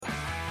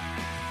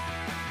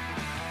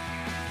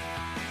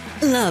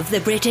Love the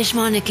British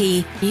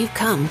monarchy? You've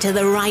come to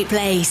the right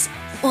place.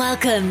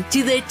 Welcome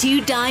to the To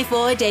Die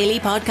For Daily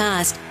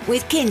Podcast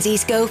with Kinsey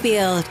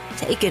Schofield.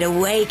 Take it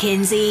away,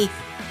 Kinsey.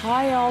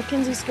 Hi, all.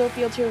 Kinsey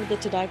Schofield here with the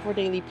To Die For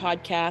Daily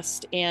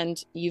Podcast,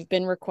 and you've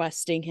been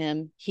requesting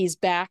him. He's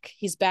back.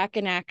 He's back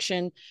in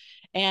action.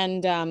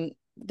 And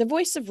the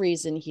voice of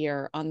reason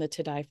here on the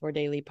To Die For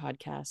Daily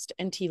Podcast,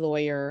 Enty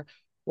Lawyer.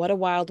 What a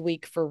wild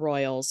week for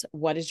royals.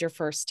 What is your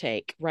first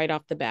take right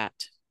off the bat?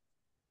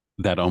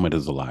 That Omid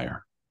is a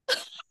liar.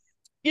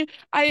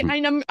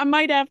 I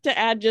might have to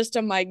add just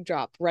a mic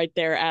drop right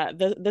there at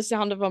the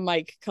sound of a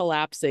mic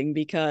collapsing,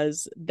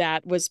 because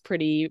that was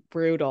pretty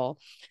brutal.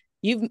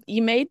 You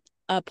made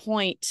a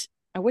point.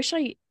 I wish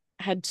I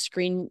had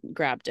screen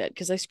grabbed it,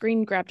 because I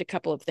screen grabbed a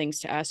couple of things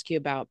to ask you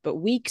about. But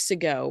weeks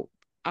ago,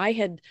 I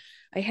had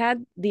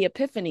the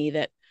epiphany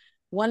that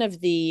one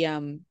of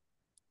the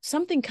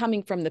something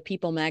coming from the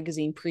People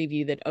magazine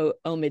preview that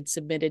Omid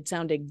submitted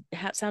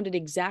sounded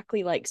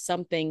exactly like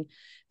something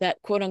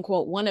that, quote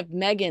unquote, one of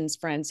Meghan's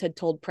friends had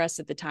told press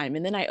at the time.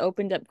 And then I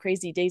opened up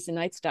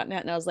crazydaysandnights.net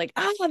and I was like,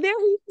 there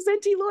he is.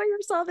 Enty Lawyer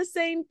saw the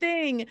same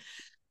thing.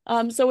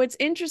 So it's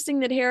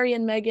interesting that Harry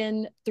and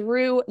Meghan,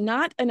 through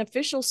not an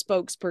official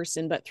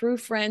spokesperson, but through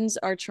friends,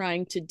 are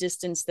trying to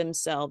distance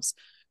themselves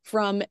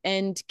from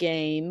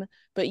ENDGAME.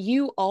 But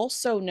you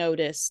also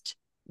noticed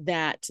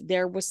that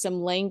there was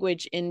some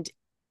language in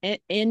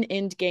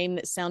ENDGAME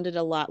that sounded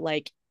a lot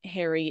like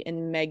Harry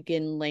and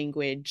Meghan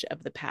language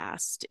of the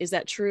past. Is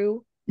that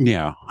true?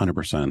 Yeah,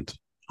 100%.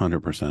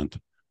 100%.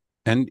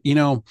 And,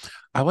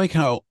 I like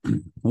how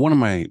one of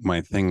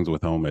my things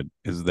with Omid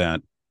is that,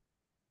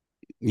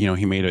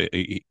 he made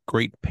a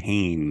great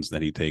pains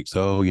that he takes.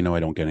 Oh, I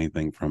don't get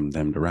anything from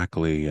them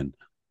directly, and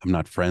I'm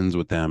not friends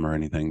with them or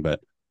anything.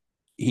 But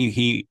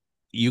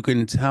you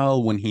can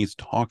tell when he's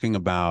talking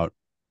about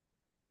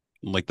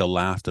like the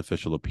last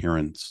official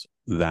appearance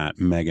that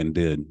Meghan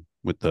did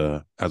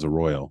as a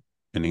royal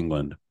in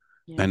England.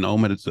 Yeah. And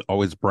Omid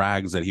always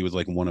brags that he was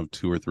like one of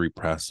 2 or 3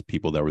 press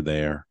people that were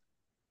there,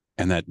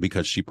 and that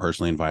because she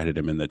personally invited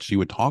him, and that she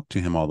would talk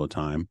to him all the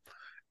time,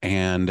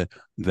 and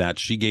that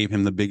she gave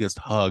him the biggest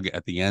hug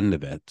at the end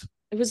of it.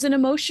 It was an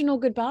emotional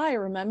goodbye,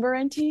 remember,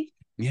 Enty?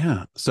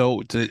 Yeah.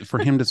 So for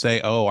him to say,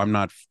 oh, I'm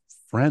not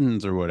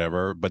friends or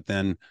whatever, but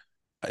then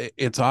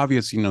it's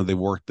obvious, they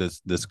worked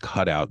this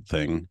cutout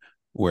thing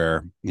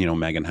where,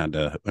 Meghan had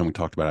to, and we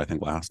talked about it, I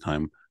think last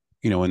time,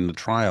 in the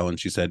trial, and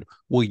she said,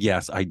 well,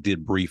 yes, I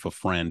did brief a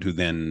friend who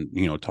then,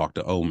 talked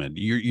to Omid.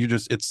 You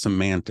just, it's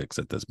semantics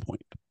at this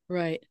point.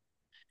 Right.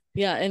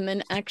 Yeah. And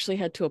then actually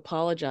had to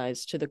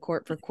apologize to the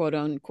court for, quote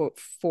unquote,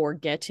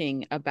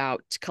 forgetting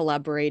about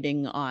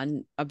collaborating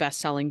on a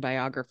best-selling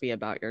biography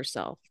about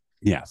yourself.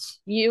 Yes.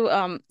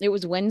 It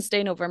was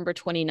Wednesday, November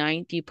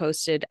 29th. You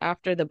posted,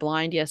 after the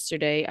blind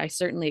yesterday, I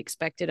certainly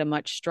expected a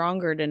much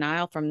stronger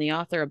denial from the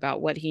author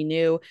about what he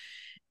knew.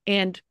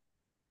 And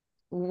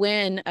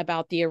when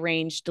about the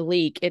arranged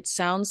leak, it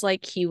sounds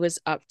like he was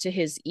up to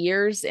his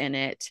ears in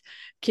it.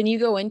 Can you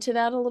go into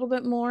that a little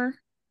bit more?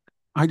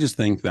 I just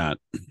think that,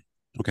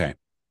 okay,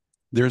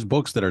 there's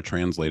books that are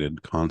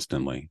translated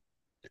constantly.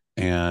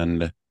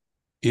 And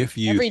if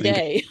you every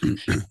day,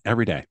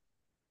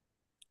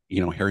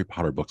 Harry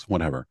Potter books,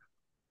 whatever.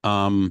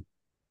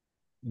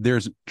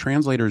 There's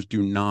translators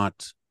do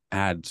not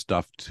add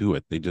stuff to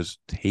it. They just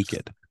take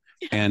it.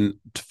 And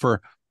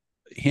for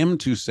him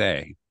to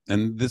say,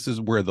 and this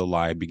is where the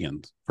lie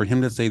begins, for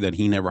him to say that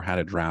he never had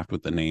a draft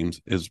with the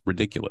names is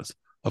ridiculous.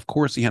 Of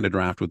course he had a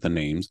draft with the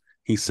names.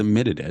 He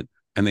submitted it,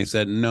 and they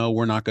said, no,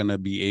 we're not going to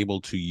be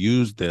able to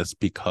use this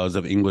because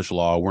of English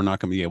law. We're not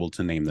going to be able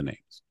to name the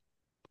names.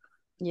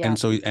 Yeah.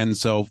 And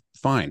so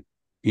fine.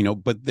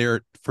 But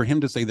for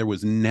him to say there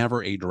was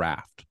never a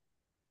draft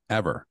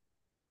ever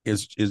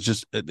is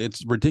just,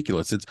 it's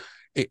ridiculous.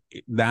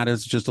 That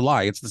is just a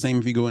lie. It's the same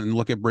if you go and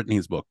look at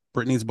Brittany's book.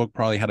 Brittany's book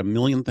probably had a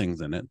million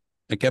things in it.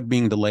 It kept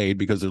being delayed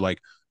because they're like,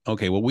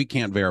 okay, well, we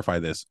can't verify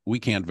this. We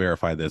can't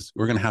verify this.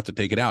 We're going to have to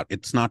take it out.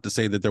 It's not to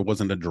say that there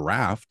wasn't a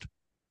draft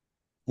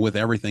with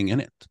everything in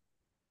it.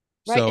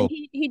 Right. So, and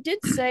he did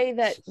say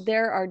that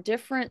there are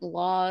different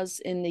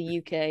laws in the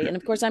UK. And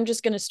of course, I'm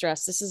just going to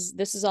stress this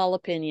is all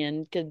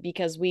opinion,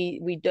 because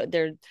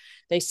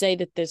they say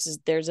that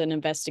there's an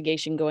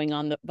investigation going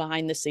on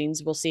behind the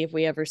scenes. We'll see if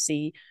we ever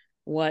see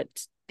what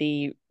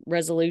the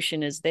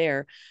resolution is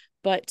there.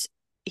 But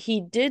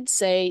he did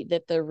say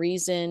that the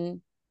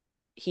reason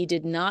he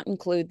did not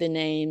include the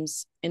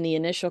names in the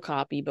initial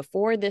copy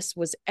before this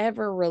was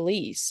ever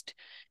released,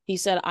 he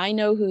said, I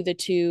know who the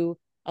 2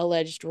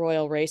 alleged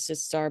royal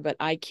racists are, but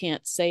I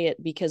can't say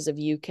it because of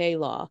UK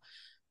law.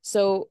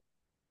 So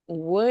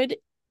would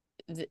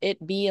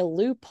it be a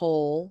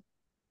loophole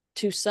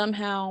to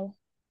somehow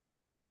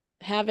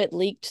have it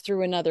leaked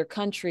through another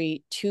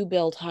country to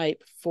build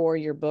hype for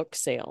your book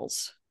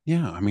sales?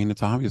 Yeah, I mean,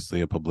 it's obviously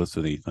a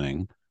publicity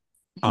thing.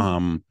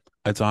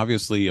 It's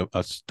obviously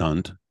a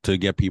stunt to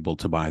get people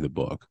to buy the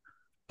book,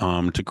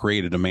 to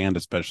create a demand,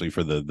 especially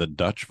for the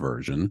Dutch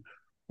version.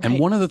 Right. And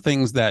one of the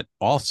things that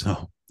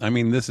also, I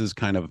mean, this is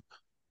kind of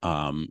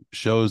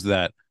shows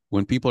that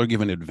when people are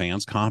given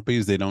advance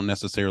copies, they don't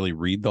necessarily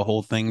read the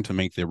whole thing to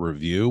make their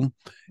review.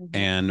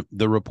 And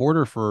the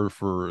reporter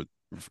for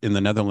in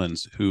the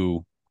Netherlands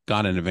who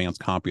got an advance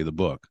copy of the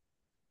book,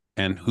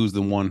 and who's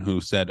the one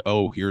who said,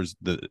 "Oh, here's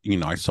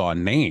I saw a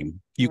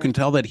name." You can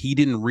tell that he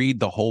didn't read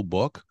the whole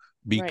book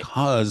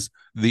because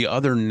the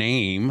other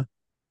name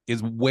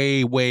is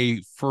way,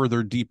 way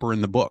further deeper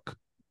in the book.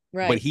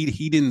 Right. But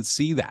he didn't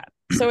see that.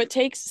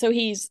 So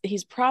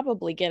he's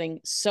probably getting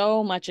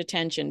so much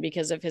attention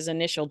because of his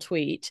initial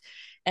tweet.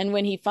 And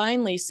when he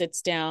finally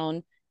sits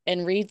down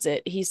and reads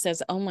it, he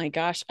says, "Oh my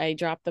gosh, I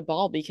dropped the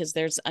ball because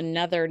there's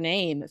another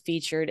name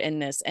featured in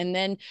this." And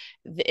then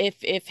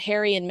if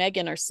Harry and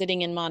Meghan are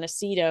sitting in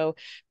Montecito,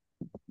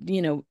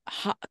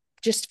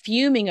 just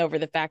fuming over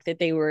the fact that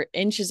they were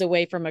inches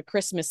away from a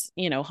Christmas,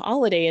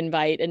 holiday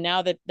invite. And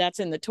now that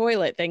that's in the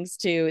toilet, thanks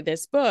to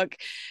this book,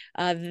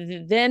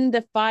 then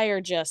the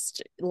fire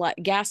just like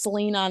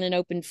gasoline on an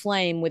open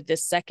flame with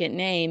this second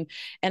name.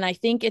 And I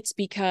think it's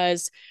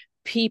because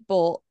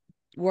people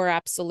were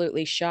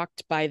absolutely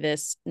shocked by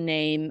this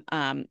name.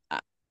 I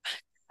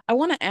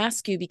want to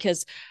ask you,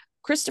 because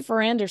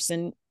Christopher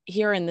Anderson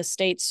here in the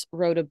States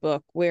wrote a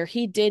book where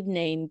he did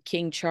name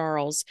King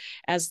Charles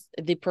as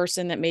the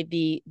person that made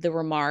the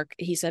remark.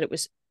 He said it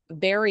was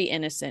very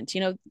innocent.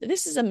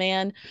 This is a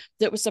man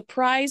that was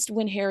surprised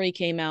when Harry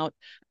came out.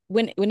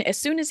 When as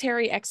soon as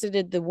Harry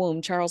exited the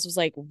womb, Charles was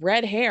like,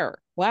 "Red hair.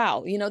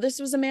 Wow." This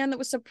was a man that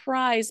was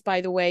surprised by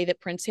the way that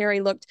Prince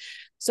Harry looked.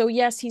 So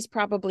yes, he's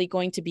probably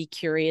going to be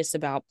curious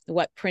about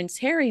what Prince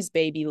Harry's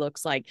baby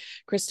looks like.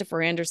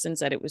 Christopher Anderson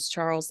said it was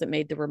Charles that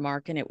made the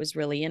remark and it was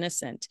really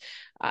innocent.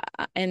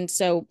 And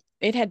so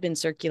it had been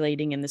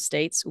circulating in the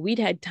States. We'd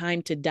had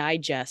time to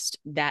digest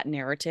that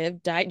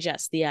narrative,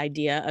 digest the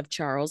idea of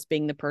Charles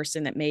being the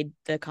person that made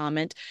the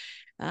comment.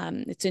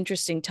 It's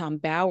interesting. Tom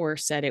Bauer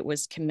said it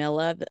was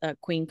Camilla, the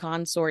queen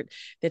consort,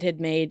 that had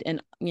made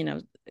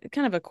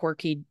kind of a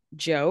quirky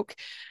joke.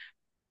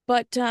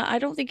 But I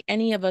don't think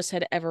any of us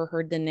had ever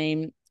heard the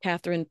name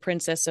Catherine,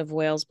 Princess of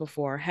Wales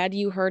before. Had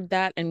you heard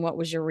that? And what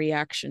was your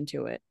reaction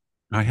to it?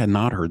 I had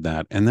not heard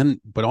that. And then,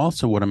 but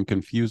also what I'm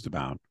confused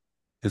about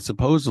is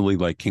supposedly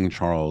like King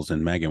Charles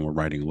and Meghan were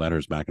writing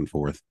letters back and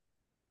forth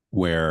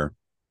where,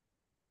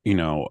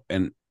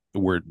 and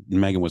where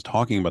Meghan was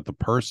talking about the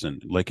person,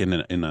 like in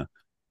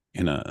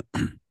a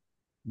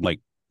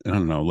like, I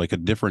don't know, like a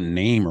different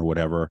name or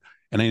whatever.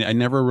 And I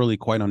never really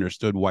quite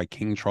understood why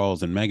King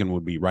Charles and Meghan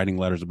would be writing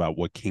letters about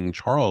what King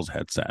Charles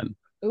had said.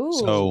 Ooh,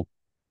 so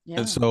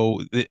yeah.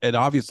 so it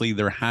obviously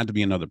there had to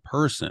be another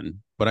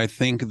person, but I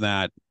think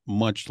that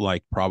much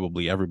like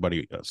probably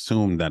everybody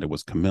assumed that it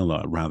was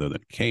Camilla rather than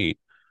Kate.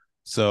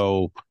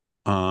 So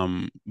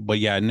but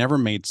yeah, it never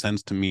made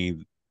sense to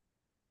me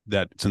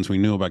that since we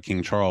knew about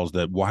King Charles,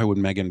 that why would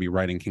Meghan be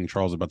writing King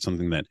Charles about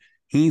something that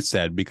he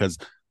said? Because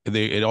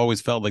it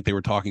always felt like they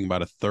were talking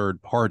about a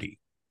third party.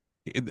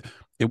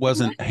 It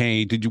wasn't,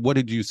 "Hey, what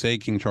did you say,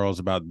 King Charles,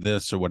 about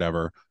this or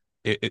whatever?"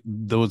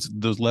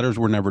 Those letters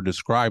were never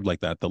described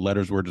like that. The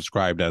letters were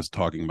described as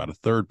talking about a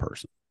third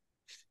person.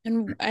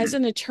 And as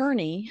an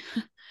attorney,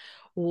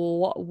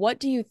 what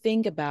do you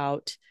think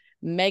about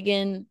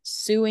Meghan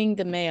suing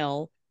the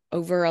Mail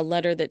over a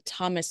letter that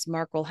Thomas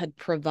Markle had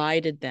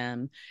provided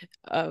them?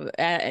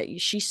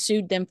 She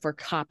sued them for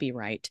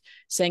copyright,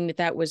 saying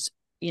that was,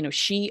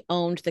 she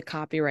owned the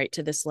copyright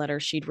to this letter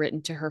she'd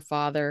written to her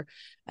father.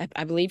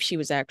 I believe she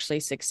was actually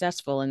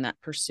successful in that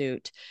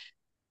pursuit.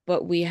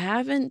 But we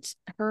haven't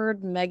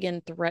heard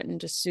Meghan threaten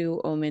to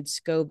sue Omid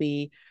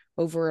Scobie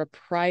over a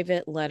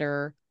private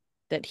letter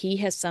that he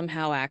has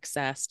somehow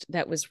accessed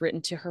that was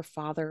written to her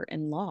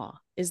father-in-law.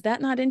 Is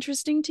that not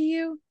interesting to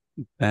you?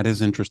 That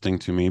is interesting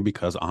to me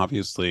because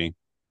obviously,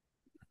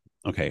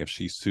 okay, if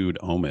she sued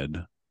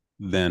Omid,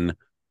 then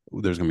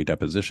there's going to be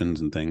depositions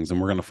and things, and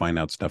we're going to find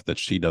out stuff that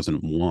she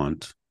doesn't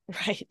want,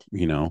 right?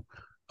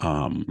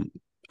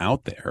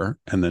 Out there.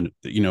 And then,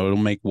 it'll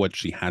make what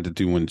she had to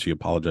do when she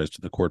apologized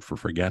to the court for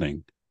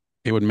forgetting.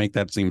 It would make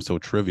that seem so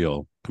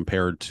trivial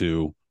compared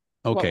to,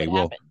 okay,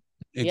 well, happen?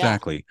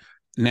 Exactly.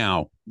 Yeah.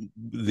 Now,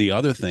 the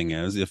other thing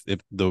is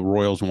if the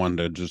royals wanted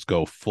to just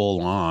go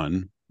full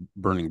on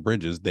burning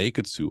bridges, they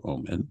could sue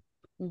Omid.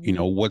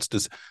 Mm-hmm. What's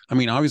this? I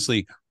mean,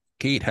 obviously,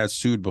 Kate has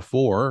sued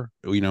before,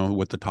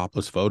 with the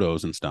topless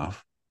photos and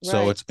stuff. Right.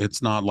 So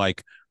it's not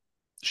like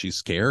she's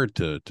scared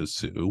to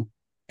sue.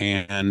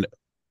 And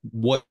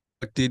what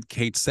did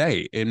Kate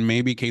say? And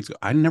maybe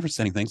I never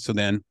said anything. So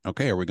then,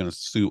 okay, are we going to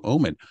sue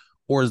Omid?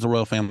 Or is the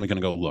royal family going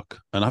to go, look,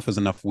 enough is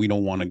enough. We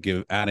don't want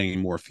to add any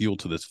more fuel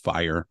to this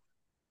fire.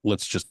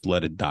 Let's just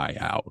let it die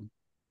out.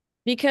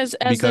 Because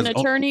an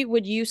attorney,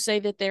 would you say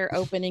that they're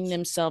opening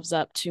themselves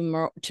up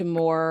to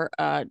more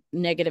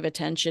negative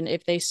attention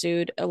if they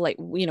sued?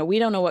 We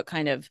don't know what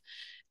kind of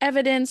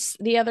evidence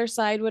the other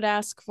side would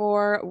ask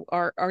for.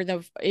 Are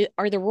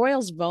the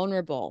royals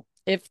vulnerable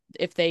if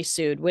they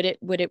sued? Would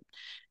it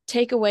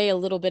take away a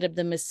little bit of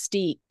the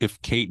mystique? If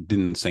Kate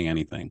didn't say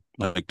anything,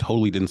 like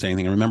totally didn't say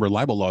anything. And remember,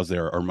 libel laws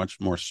there are much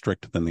more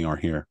strict than they are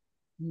here.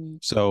 Mm.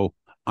 So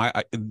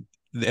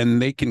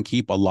and they can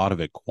keep a lot of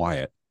it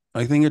quiet.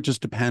 I think it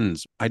just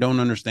depends. I don't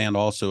understand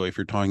also if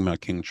you're talking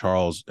about King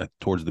Charles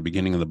towards the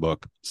beginning of the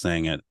book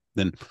saying it,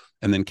 then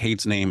and then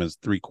Kate's name is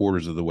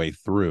 3/4 of the way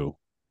through.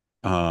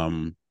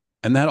 And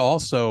that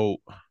also,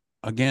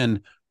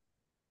 again,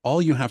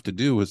 all you have to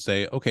do is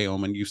say, okay,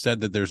 Omen, you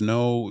said that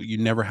you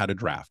never had a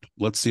draft.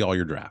 Let's see all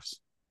your drafts.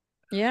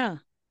 Yeah.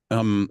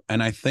 And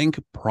I think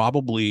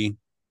probably,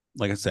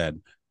 like I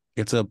said,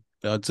 it's a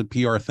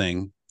PR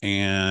thing,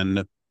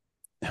 and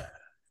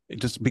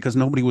just because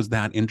nobody was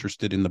that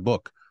interested in the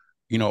book,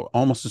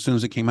 almost as soon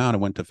as it came out, it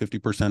went to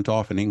 50%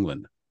 off in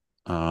England.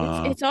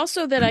 It's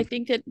also that I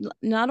think that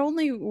not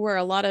only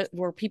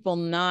were people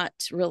not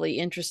really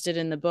interested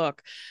in the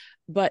book,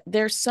 but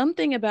there's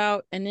something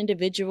about an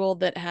individual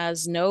that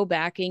has no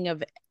backing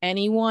of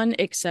anyone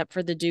except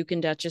for the Duke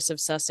and Duchess of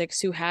Sussex,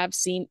 who have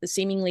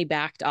seemingly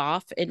backed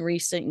off in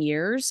recent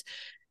years.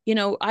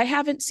 I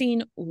haven't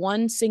seen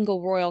one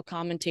single royal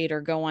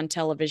commentator go on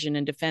television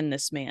and defend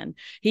this man.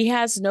 He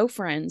has no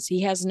friends.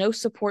 He has no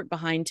support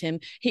behind him.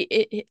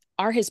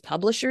 Are his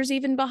publishers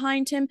even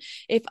behind him?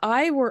 If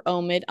I were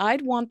Omid,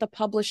 I'd want the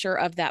publisher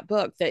of that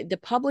book, the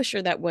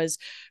publisher that was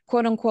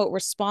quote unquote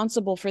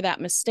responsible for that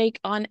mistake,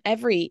 on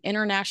every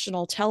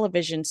international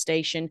television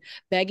station,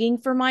 begging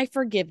for my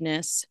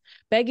forgiveness,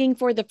 begging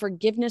for the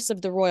forgiveness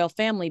of the royal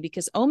family,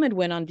 because Omid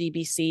went on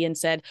BBC and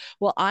said,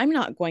 well, I'm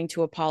not going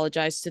to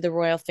apologize to the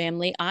royal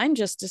family. I'm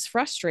just as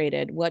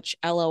frustrated, which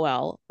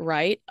LOL,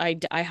 right? I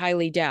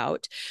highly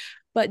doubt.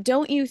 But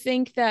don't you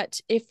think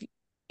that if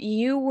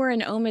you were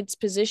in Omid's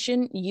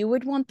position, you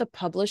would want the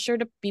publisher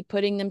to be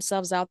putting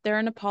themselves out there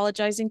and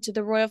apologizing to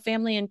the royal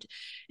family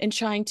and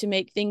trying to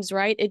make things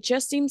right? It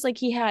just seems like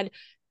he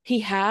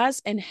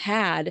has and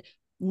had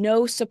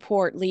no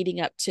support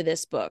leading up to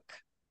this book.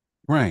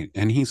 Right.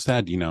 And he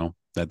said,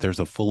 that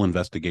there's a full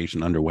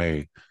investigation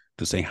underway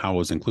to say how it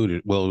was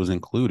included. Well, it was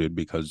included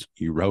because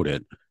you wrote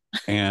it.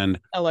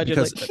 And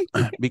allegedly,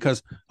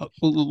 because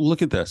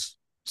look at this.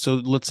 So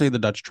let's say the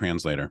Dutch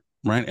translator,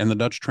 right? And the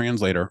Dutch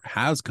translator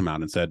has come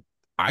out and said,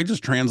 I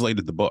just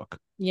translated the book.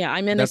 Yeah,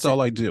 I'm innocent. That's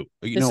all I do.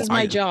 This is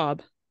my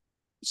job.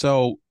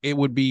 So it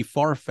would be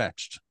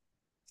far-fetched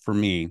for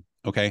me.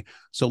 Okay.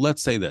 So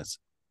let's say this.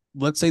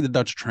 Let's say the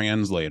Dutch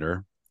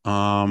translator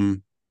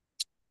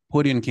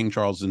put in King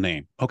Charles's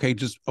name.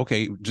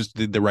 Just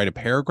did they write a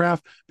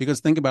paragraph? Because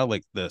think about it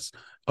like this.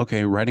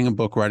 Okay, writing a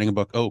book.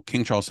 Oh,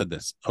 King Charles said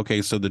this.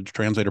 Okay, so the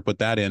translator put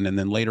that in, and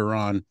then later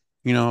on,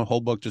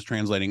 whole book just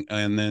translating,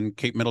 and then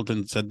Kate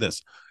Middleton said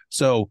this.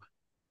 So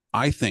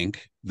I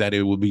think that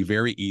it would be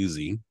very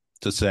easy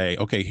to say,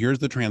 okay, here's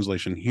the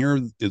translation. Here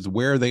is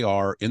where they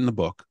are in the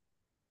book.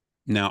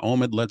 Now,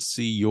 Omid, let's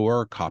see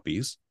your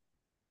copies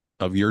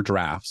of your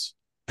drafts.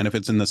 And if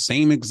it's in the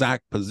same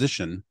exact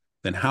position,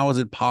 then how is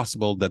it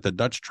possible that the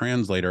Dutch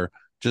translator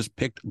just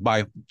picked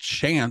by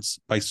chance,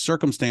 by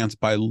circumstance,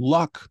 by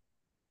luck,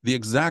 the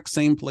exact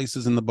same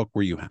places in the book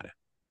where you had it?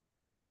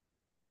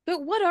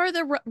 But what are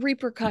the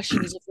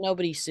repercussions if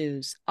nobody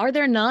sues? Are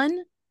there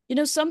none?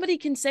 Somebody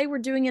can say we're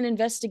doing an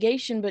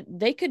investigation, but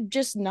they could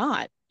just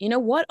not.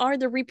 What are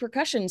the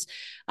repercussions?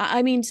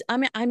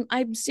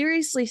 I'm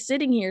seriously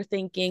sitting here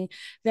thinking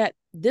that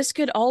this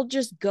could all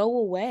just go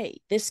away.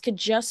 This could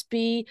just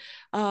be,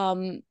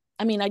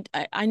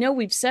 I know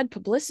we've said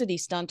publicity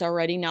stunt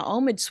already. Now,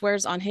 Omid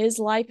swears on his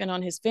life and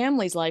on his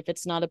family's life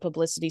it's not a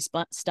publicity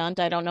stunt.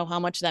 I don't know how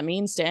much that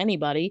means to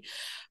anybody.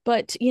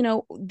 But,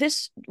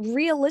 this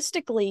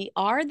realistically,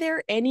 are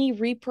there any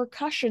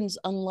repercussions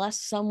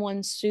unless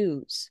someone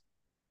sues?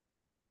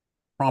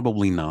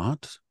 Probably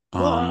not.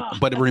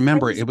 But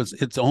remember, it's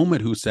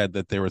Omid who said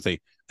that there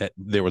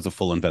was a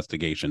full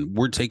investigation.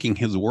 We're taking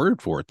his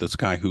word for it. This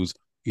guy who's,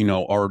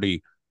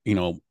 already,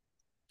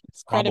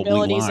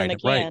 credibility's in the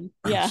can.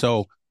 Right. Yeah.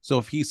 So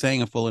if he's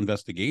saying a full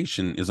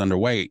investigation is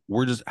underway,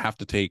 we're just have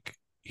to take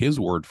his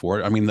word for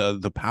it. I mean,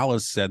 the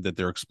palace said that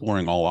they're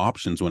exploring all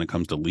options when it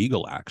comes to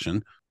legal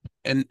action.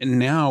 And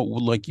now,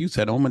 like you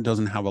said, Omid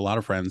doesn't have a lot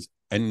of friends.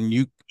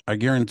 And I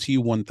guarantee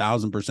you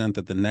 1000%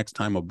 that the next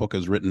time a book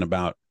is written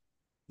about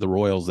the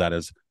royals that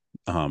is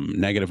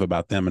negative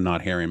about them and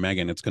not Harry and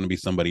Meghan, it's going to be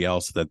somebody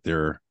else that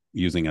they're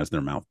using as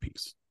their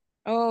mouthpiece.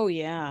 Oh,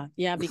 yeah.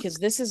 Yeah, because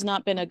this has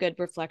not been a good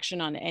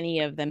reflection on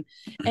any of them.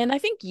 And I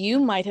think you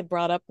might have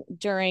brought up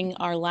during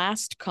our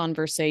last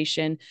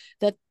conversation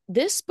that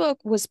this book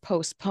was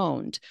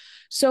postponed.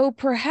 So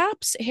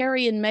perhaps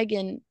Harry and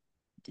Meghan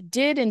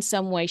did in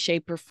some way,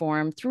 shape, or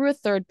form, through a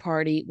third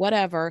party,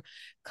 whatever,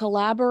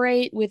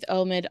 collaborate with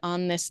Omid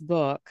on this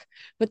book.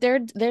 But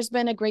there's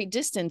been a great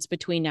distance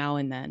between now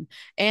and then.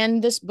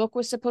 And this book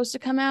was supposed to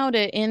come out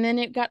and then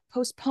it got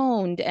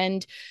postponed.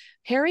 And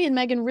Harry and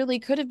Meghan really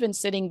could have been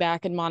sitting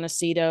back in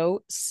Montecito,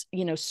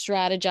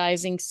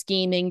 strategizing,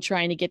 scheming,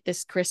 trying to get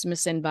this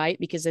Christmas invite,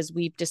 because as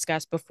we've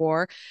discussed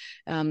before,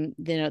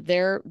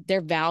 their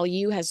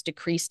value has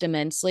decreased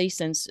immensely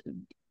since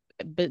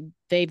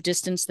they've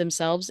distanced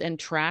themselves and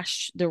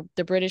trashed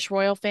the British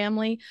royal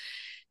family.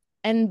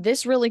 And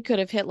this really could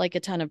have hit like a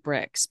ton of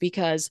bricks,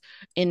 because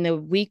in the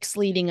weeks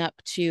leading up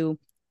to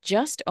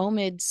just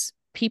Omid's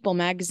People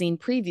magazine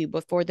preview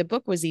before the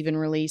book was even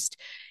released,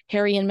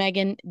 Harry and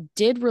Meghan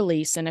did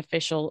release an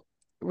official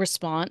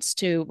response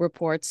to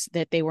reports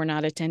that they were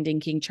not attending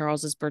King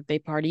Charles's birthday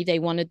party. They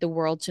wanted the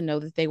world to know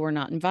that they were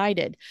not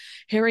invited.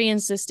 Harry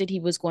insisted he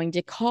was going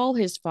to call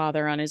his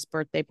father on his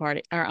birthday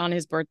party, or on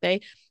his birthday.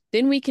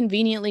 Then we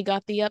conveniently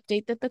got the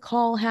update that the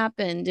call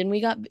happened, and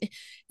we got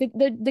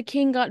the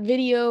king got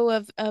video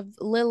of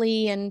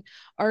Lily and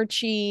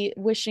Archie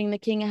wishing the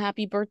king a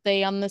happy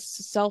birthday on this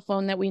cell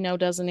phone that we know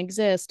doesn't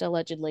exist,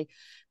 allegedly.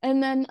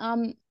 And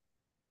then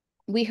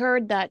we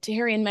heard that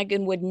Harry and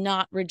Meghan would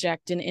not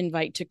reject an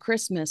invite to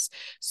Christmas.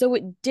 So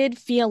it did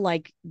feel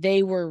like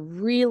they were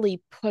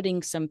really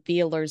putting some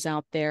feelers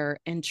out there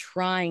and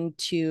trying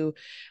to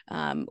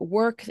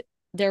work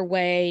their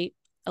way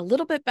a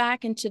little bit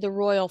back into the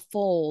royal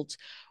fold,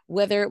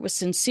 whether it was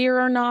sincere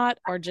or not,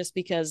 or just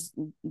because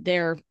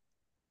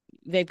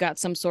they've got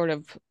some sort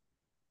of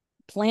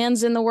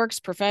plans in the works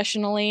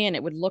professionally and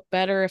it would look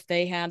better if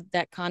they had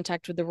that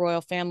contact with the royal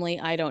family.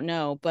 I don't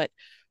know. But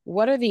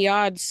what are the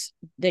odds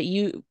that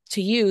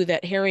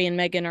that Harry and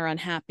Meghan are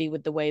unhappy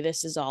with the way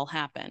this has all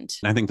happened?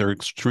 I think they're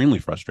extremely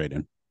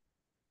frustrated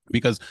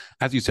because,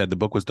 as you said, the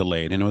book was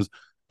delayed, and it was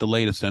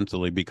delayed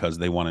essentially because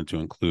they wanted to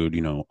include,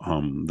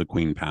 the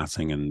Queen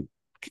passing and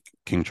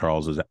King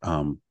Charles's,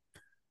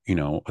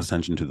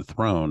 ascension to the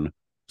throne.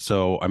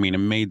 So, I mean, it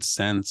made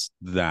sense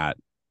that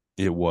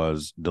it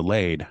was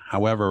delayed.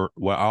 However,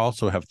 what I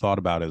also have thought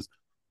about is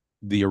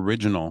the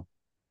original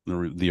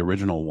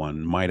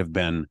one might have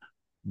been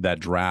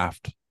that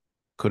draft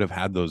could have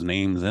had those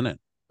names in it.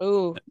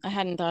 Oh, I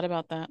hadn't thought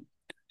about that.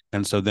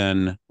 And so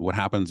then what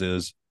happens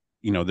is,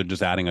 they're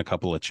just adding a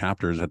couple of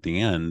chapters at the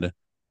end,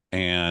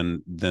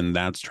 and then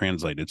that's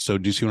translated. So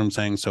do you see what I'm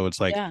saying? So it's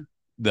like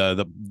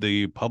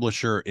the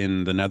publisher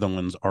in the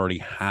Netherlands already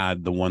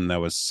had the one that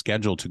was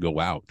scheduled to go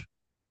out,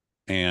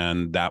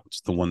 and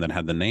that's the one that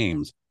had the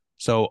names.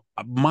 So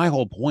my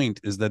whole point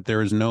is that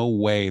there is no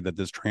way that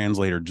this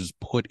translator just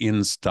put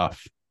in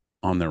stuff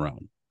on their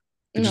own.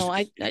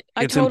 I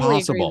it's totally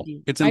impossible. Agree with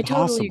you. It's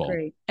impossible. I totally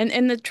agree.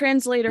 And the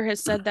translator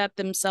has said that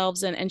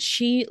themselves, and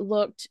she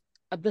looked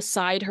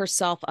beside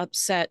herself,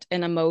 upset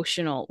and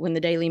emotional when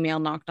the Daily Mail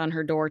knocked on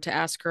her door to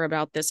ask her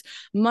about this.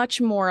 Much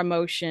more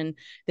emotion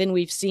than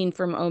we've seen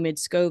from Omid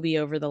Scobie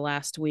over the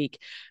last week.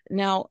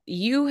 Now,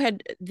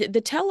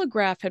 the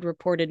Telegraph had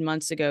reported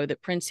months ago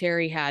that Prince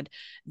Harry had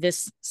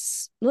this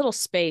little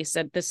space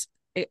at this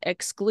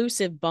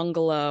exclusive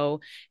bungalow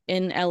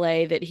in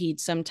LA that he'd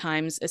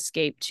sometimes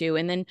escape to.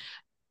 And then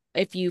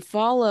if you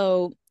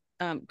follow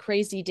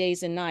Crazy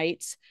Days and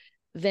Nights,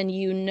 then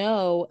you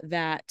know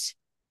that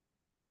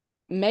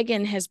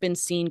Meghan has been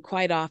seen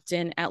quite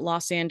often at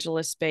Los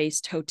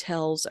Angeles-based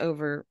hotels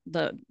over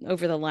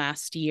the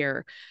last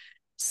year.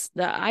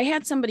 I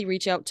had somebody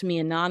reach out to me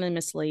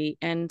anonymously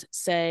and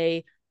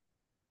say,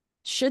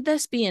 should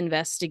this be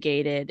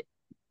investigated?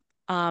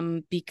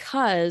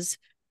 Because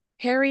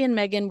Harry and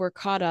Meghan were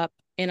caught up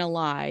in a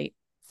lie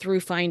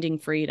through Finding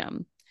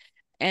Freedom.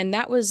 And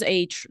that was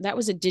a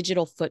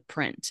digital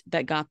footprint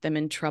that got them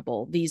in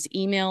trouble. These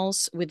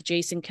emails with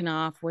Jason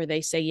Knopf where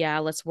they say, yeah,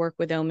 let's work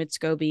with Omid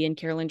Scobie and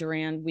Carolyn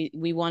Durand.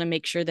 We want to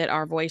make sure that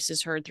our voice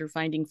is heard through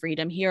Finding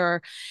Freedom.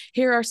 Here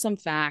are some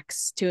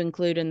facts to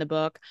include in the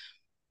book.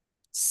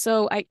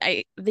 So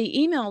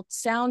the email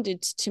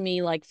sounded to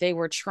me like they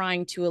were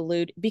trying to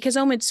allude, because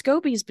Omid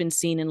Scobie's been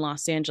seen in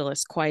Los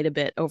Angeles quite a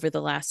bit over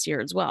the last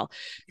year as well.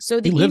 So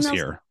he lives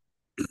here.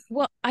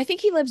 Well, I think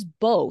he lives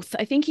both.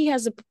 I think he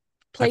has a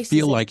place.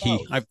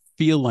 I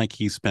feel like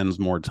he spends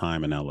more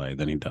time in LA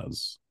than he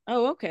does.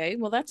 Oh, okay.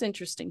 Well, that's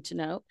interesting to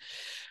note.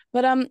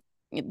 But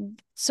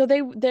so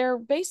they're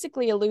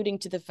basically alluding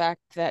to the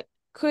fact that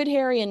could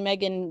Harry and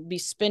Meghan be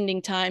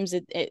spending time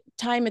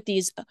at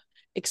these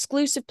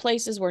exclusive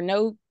places where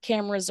no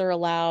cameras are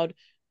allowed,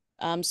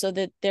 so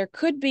that there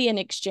could be an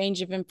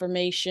exchange of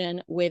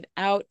information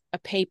without a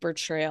paper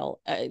trail.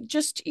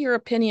 Just your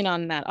opinion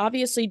on that.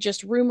 Obviously,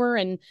 just rumor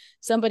and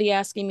somebody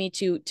asking me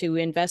to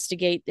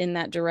investigate in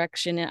that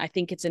direction. And I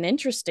think it's an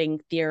interesting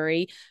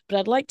theory, but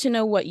I'd like to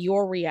know what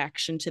your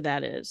reaction to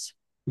that is.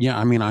 Yeah,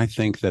 I mean, I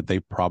think that they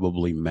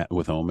probably met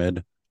with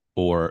Omid,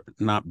 or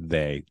not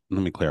they.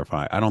 Let me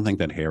clarify. I don't think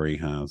that Harry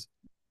has.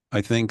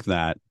 I think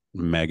that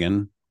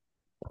Meghan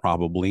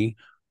probably,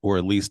 or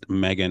at least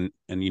Meghan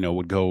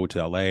would go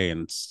to LA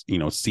and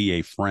see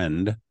a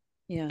friend,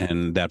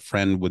 and that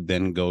friend would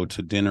then go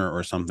to dinner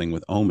or something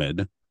with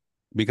Omid,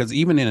 because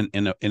even in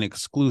an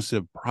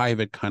exclusive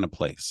private kind of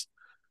place,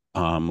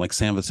 like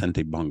San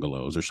Vicente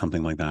bungalows or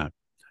something like that,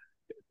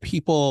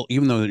 people,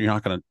 even though you're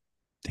not going to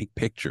take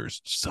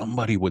pictures,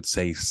 somebody would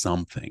say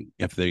something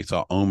if they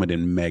saw Omid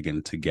and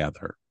Meghan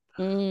together.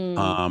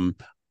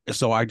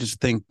 So I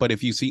just think, but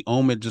if you see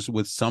Omid just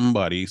with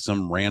somebody,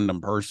 some random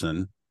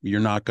person, you're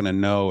not going to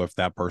know if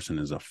that person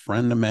is a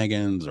friend of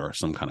Meghan's or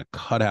some kind of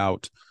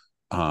cutout.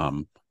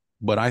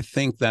 But I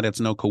think that it's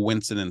no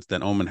coincidence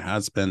that Omid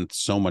has spent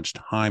so much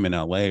time in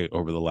LA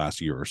over the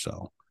last year or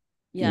so.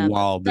 Yeah,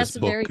 while this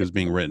book is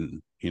being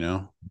written,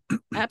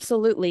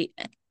 Absolutely.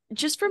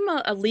 just from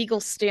a legal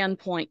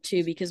standpoint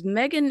too, because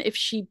Meghan, if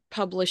she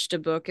published a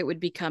book, it would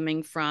be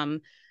coming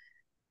from,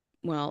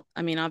 well,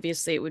 I mean,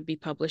 obviously it would be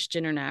published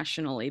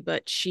internationally,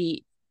 but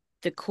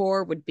the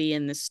core would be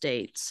in the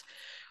States.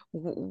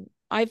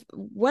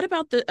 What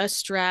about a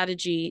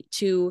strategy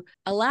to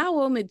allow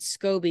Omid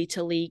Scobie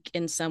to leak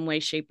in some way,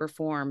 shape, or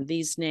form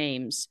these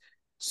names,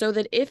 so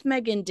that if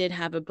Meghan did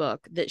have a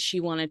book that she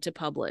wanted to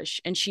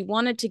publish and she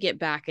wanted to get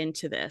back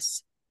into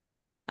this,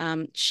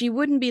 she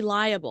wouldn't be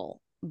liable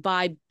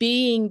by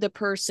being the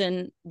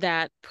person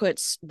that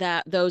puts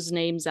those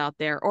names out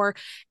there, or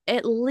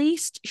at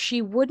least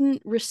she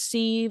wouldn't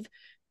receive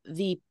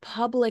the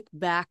public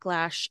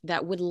backlash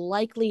that would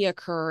likely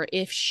occur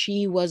if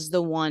she was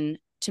the one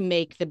to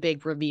make the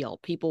big reveal.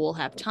 People will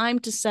have time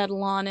to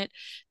settle on it.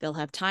 They'll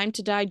have time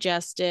to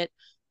digest it.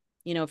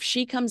 You know, if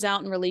she comes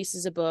out and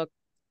releases a book,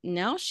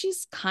 now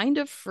she's kind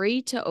of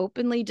free to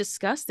openly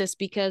discuss this,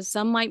 because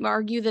some might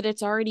argue that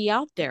it's already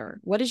out there.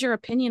 What is your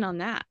opinion on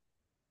that?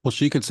 Well,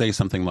 she could say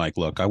something like,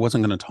 look, I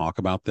wasn't going to talk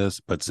about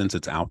this, but since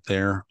it's out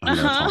there, I'm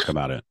going to talk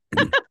about it.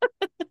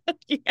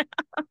 Yeah.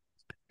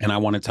 And I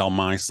want to tell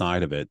my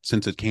side of it.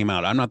 Since it came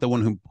out, I'm not the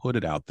one who put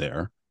it out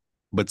there,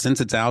 but since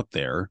it's out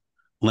there,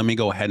 let me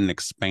go ahead and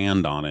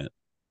expand on it,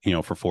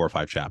 for 4 or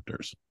 5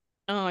 chapters.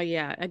 Oh,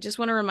 yeah. I just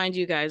want to remind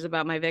you guys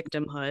about my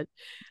victimhood.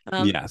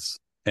 Yes.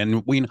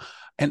 And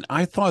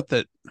I thought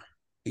that,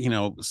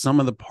 some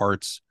of the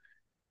parts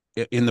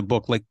in the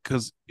book, like,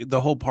 because the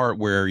whole part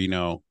where,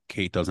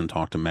 Kate doesn't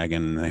talk to Meghan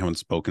and they haven't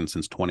spoken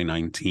since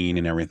 2019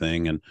 and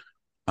everything. And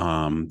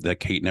that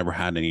Kate never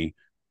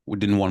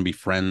didn't want to be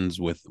friends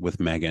with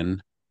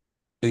Meghan.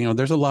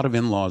 There's a lot of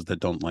in-laws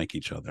that don't like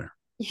each other.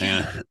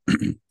 Yeah.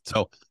 And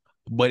so,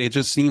 but it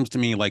just seems to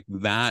me like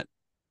that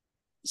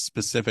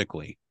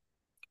specifically,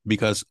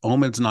 because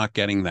Omid's not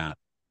getting that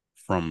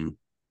from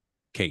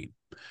Kate.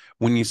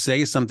 When you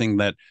say something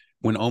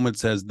when Omid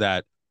says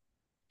that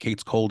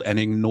Kate's cold and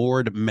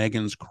ignored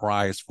Meghan's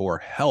cries for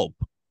help,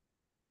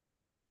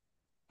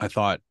 I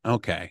thought,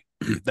 okay,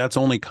 that's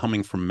only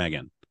coming from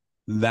Meghan,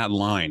 that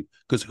line.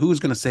 Because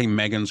who's going to say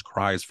Meghan's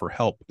cries for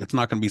help? It's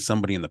not going to be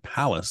somebody in the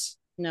palace.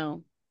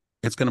 No.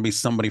 It's going to be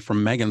somebody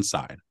from Meghan's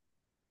side.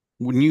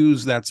 When you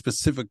use that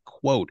specific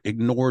quote,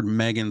 ignored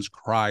Meghan's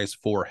cries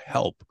for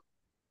help.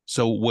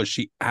 So was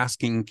she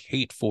asking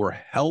Kate for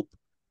help?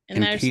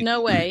 And there's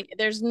no way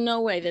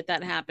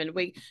that happened.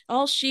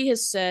 All she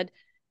has said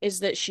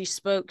is that she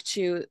spoke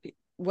to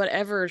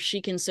whatever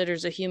she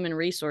considers a human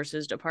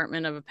resources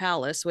department of a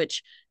palace,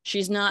 which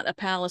she's not a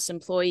palace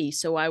employee.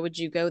 So why would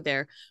you go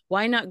there?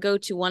 Why not go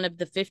to one of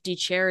the 50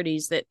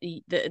 charities that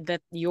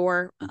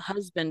your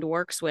husband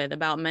works with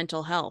about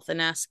mental health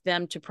and ask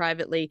them to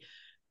privately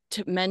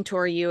to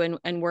mentor you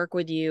and work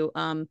with you?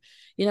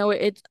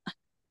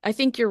 I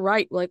think you're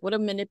right. Like, what a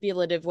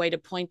manipulative way to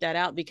point that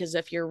out, because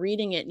if you're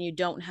reading it and you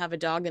don't have a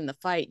dog in the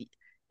fight,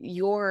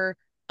 your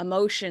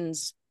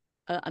emotions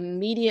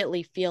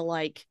immediately feel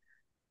like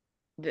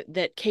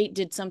that Kate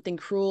did something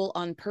cruel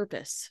on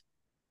purpose.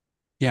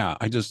 Yeah,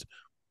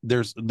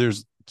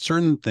 there's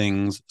certain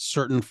things,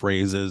 certain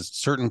phrases,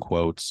 certain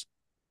quotes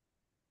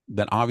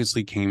that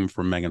obviously came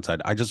from Meghan's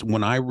side.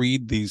 When I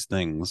read these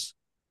things,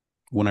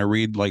 when I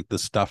read like the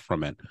stuff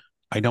from it,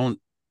 I don't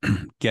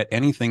get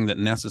anything that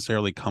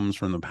necessarily comes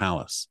from the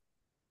palace,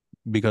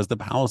 because the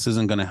palace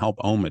isn't going to help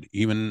Omid.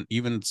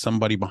 Even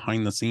somebody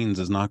behind the scenes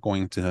is not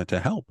going to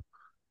help.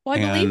 Well,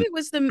 I believe it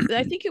was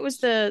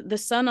the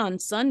Sun on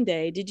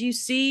Sunday. Did you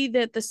see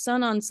that the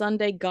Sun on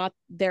Sunday got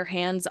their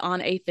hands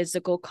on a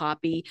physical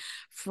copy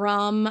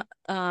from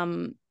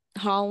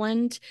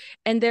Holland?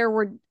 And there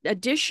were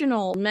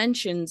additional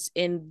mentions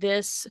in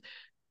this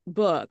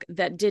book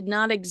that did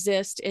not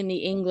exist in the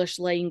English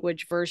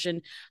language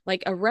version,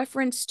 like a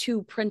reference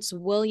to Prince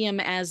William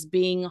as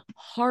being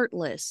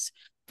heartless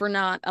for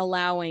not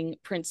allowing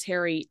Prince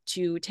Harry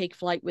to take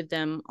flight with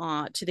them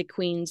to the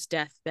Queen's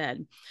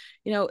deathbed.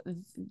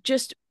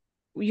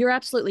 You're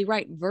absolutely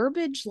right.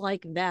 Verbiage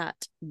like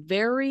that,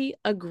 very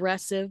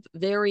aggressive,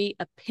 very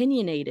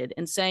opinionated,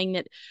 and saying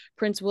that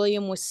Prince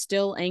William was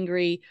still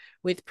angry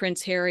with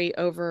Prince Harry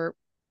over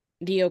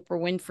the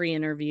Oprah Winfrey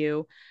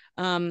interview.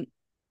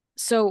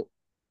 So,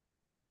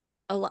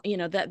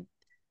 that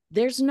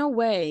there's no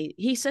way.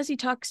 He says he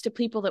talks to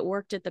people that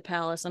worked at the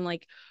palace. I'm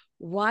like,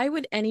 why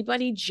would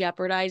anybody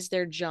jeopardize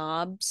their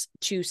jobs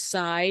to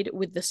side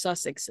with the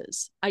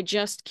Sussexes? I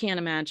just can't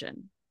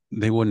imagine.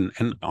 They wouldn't.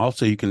 And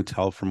also, you can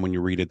tell from when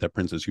you read it that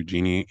Princess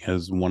Eugenie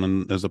is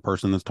a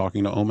person that's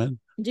talking to Omid.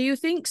 Do you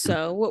think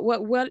so?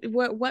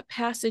 What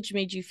passage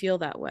made you feel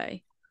that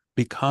way?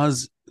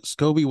 Because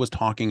Scobie was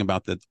talking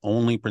about that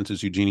only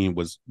Princess Eugenie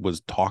was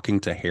talking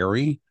to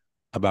Harry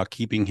about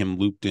keeping him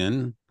looped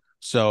in.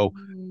 So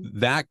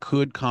that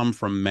could come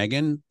from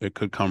Meghan. It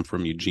could come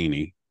from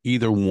Eugenie,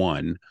 either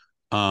one.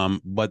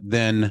 But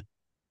then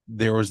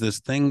there was this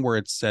thing where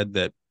it said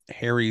that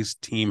Harry's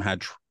team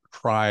had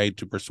tried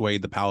to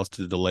persuade the palace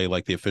to delay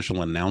like the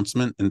official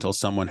announcement until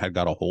someone had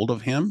got a hold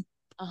of him.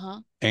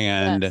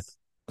 And yes.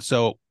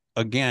 So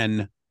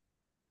again,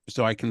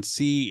 I can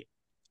see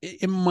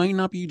it might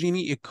not be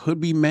Eugenie. It could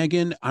be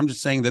Meghan. I'm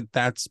just saying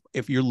that's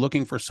if you're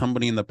looking for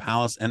somebody in the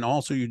palace, and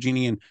also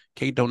Eugenie and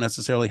Kate don't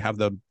necessarily have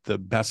the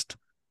best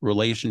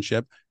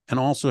relationship. And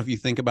also, if you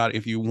think about it,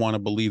 if you want to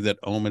believe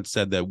that Omid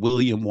said that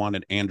William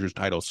wanted Andrew's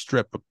title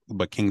stripped,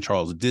 but King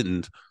Charles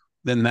didn't,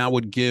 then that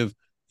would give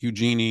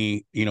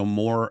Eugenie,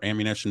 more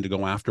ammunition to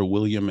go after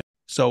William.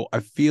 So I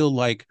feel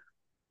like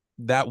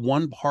that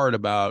one part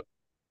about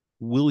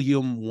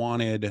William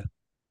wanted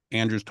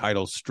Andrew's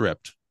title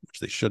stripped, which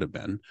they should have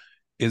been,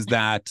 is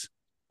that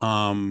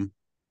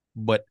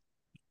but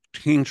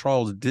King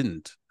Charles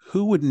didn't.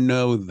 Who would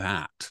know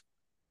that?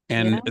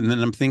 And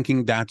then I'm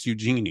thinking that's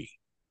Eugenie,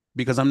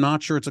 because I'm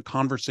not sure it's a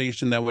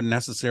conversation that would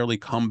necessarily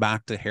come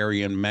back to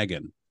Harry and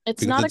Meghan.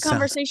 It's not a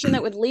conversation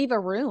that would leave a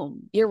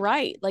room. You're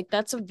right. Like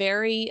that's a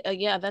very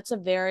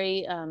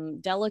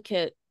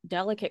delicate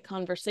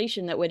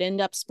conversation that would end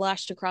up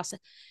splashed across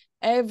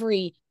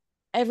every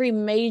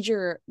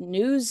major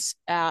news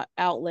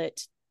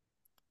outlet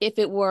if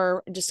it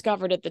were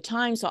discovered at the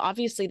time. So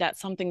obviously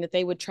that's something that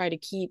they would try to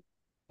keep,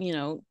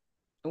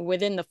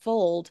 within the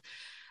fold.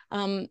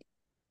 I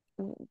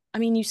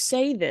mean, you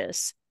say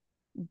this,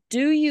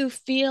 do you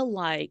feel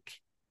like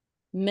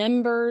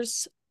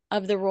members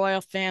of the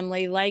royal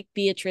family, like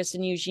Beatrice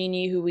and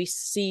Eugenie, who we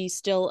see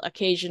still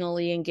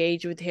occasionally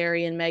engage with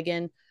Harry and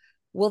Meghan,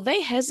 will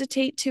they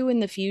hesitate to in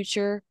the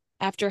future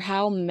after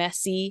how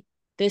messy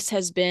this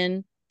has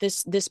been,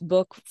 this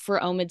book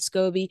for Omid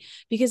Scobie?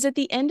 Because at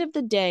the end of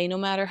the day, no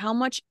matter how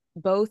much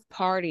both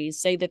parties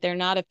say that they're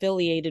not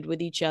affiliated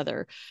with each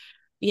other,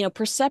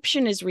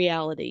 perception is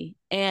reality,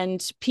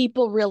 and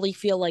people really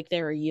feel like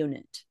they're a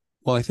unit.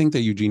 Well, I think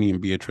that Eugenie and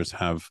Beatrice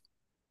have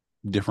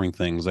differing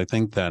things. I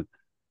think that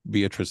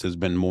Beatrice has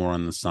been more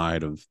on the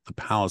side of the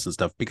palace and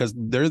stuff, because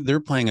they're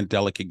playing a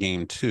delicate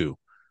game too,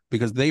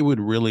 because they would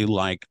really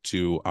like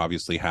to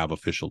obviously have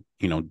official,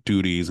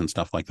 duties and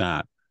stuff like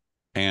that.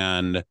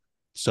 And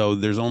so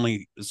there's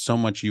only so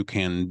much you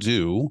can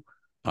do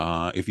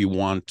if you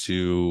want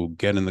to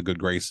get in the good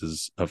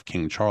graces of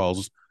King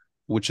Charles,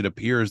 which it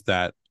appears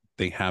that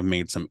they have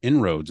made some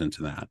inroads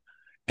into that.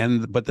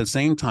 But at the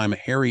same time,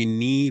 Harry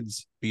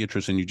needs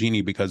Beatrice and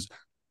Eugenie because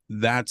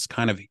that's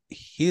kind of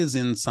his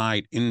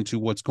insight into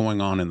what's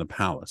going on in the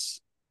palace.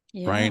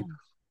 Yeah. Right.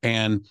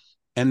 And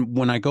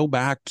when I go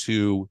back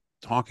to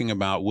talking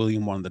about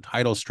William wanted the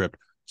title stripped,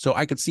 so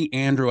I could see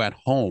Andrew at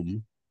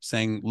home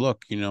saying,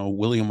 look,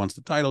 William wants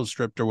the title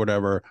stripped or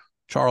whatever,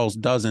 Charles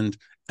doesn't.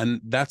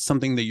 And that's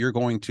something that you're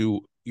going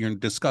to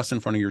discuss in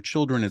front of your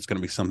children. It's going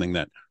to be something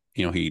that,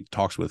 he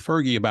talks with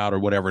Fergie about or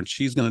whatever, and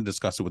she's going to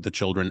discuss it with the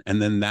children.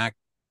 And then that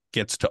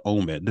gets to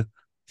Omid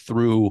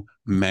through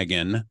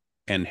Meghan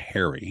and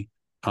Harry.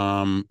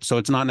 So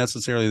it's not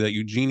necessarily that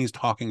Eugenie's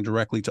talking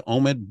directly to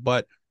Omid,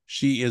 but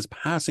she is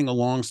passing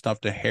along stuff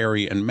to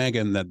Harry and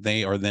Meghan that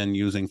they are then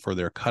using for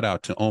their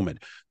cutout to Omid.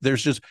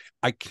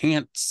 I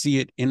can't see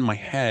it in my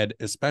head,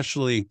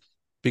 especially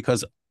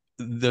because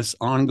this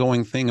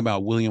ongoing thing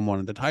about William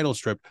wanted the title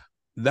stripped,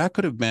 that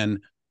could have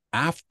been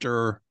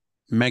after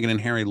Meghan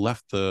and Harry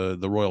left the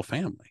royal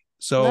family.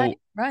 So,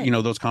 right.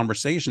 Those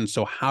conversations.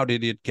 So how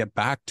did it get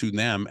back to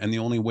them? And the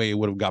only way it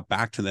would have got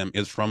back to them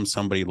is from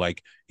somebody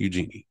like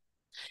Eugenie.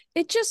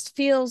 It just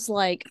feels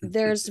like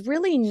there's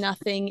really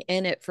nothing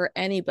in it for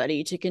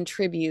anybody to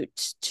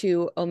contribute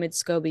to Omid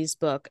Scobie's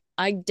book.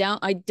 I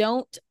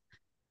don't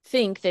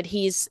think that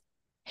he's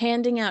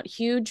handing out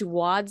huge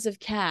wads of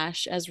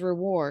cash as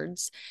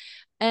rewards.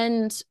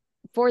 And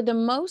for the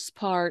most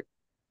part,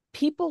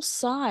 people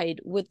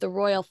side with the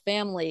royal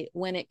family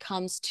when it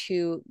comes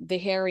to the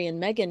Harry and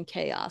Meghan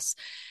chaos.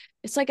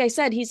 It's like I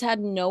said, he's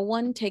had no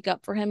one take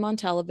up for him on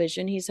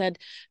television. He said,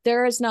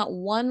 there is not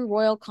one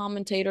royal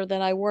commentator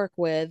that I work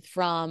with,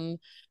 from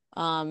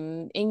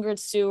Ingrid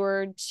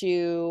Seward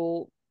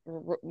to,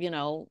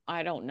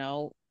 I don't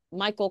know,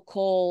 Michael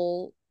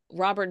Cole,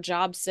 Robert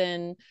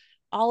Jobson,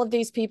 all of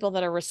these people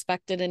that are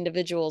respected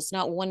individuals.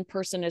 Not one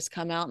person has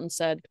come out and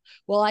said,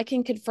 well, I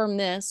can confirm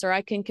this or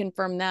I can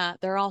confirm that.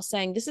 They're all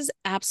saying this is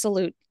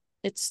absolute.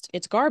 It's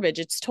garbage.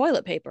 It's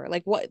toilet paper.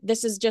 Like what?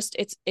 This is just,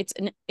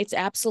 it's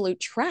absolute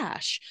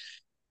trash.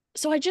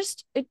 So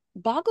it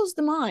boggles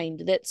the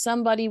mind that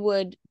somebody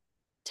would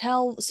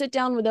sit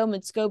down with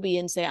Omid Scobie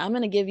and say, I'm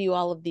going to give you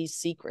all of these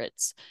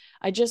secrets.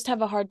 I just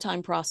have a hard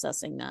time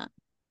processing that.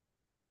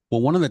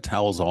 Well, one of the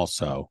tells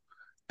also,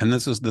 and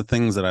this is the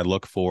things that I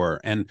look for,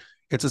 and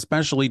it's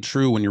especially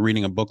true when you're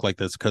reading a book like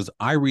this, because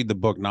I read the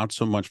book not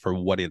so much for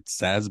what it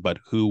says, but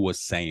who was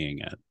saying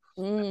it.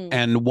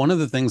 And one of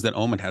the things that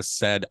Omid has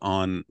said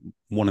on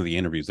one of the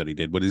interviews that he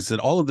did, but he said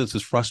all of this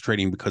is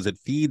frustrating because it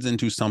feeds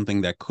into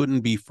something that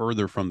couldn't be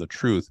further from the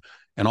truth.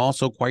 And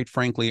also, quite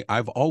frankly,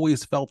 I've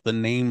always felt the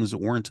names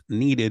weren't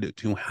needed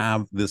to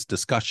have this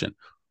discussion.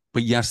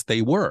 But yes,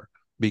 they were,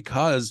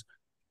 because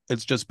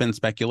it's just been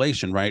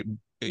speculation, right?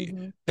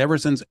 Mm-hmm. Ever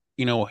since,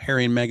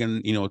 Harry and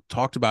Meghan,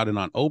 talked about it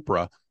on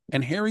Oprah,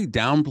 and Harry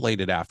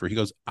downplayed it after. He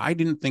goes, I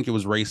didn't think it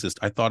was racist.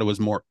 I thought it was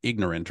more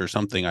ignorant or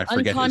something. I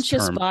forget his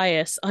term. Unconscious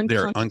bias.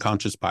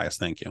 Unconscious bias.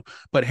 Thank you.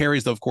 But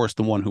Harry's, of course,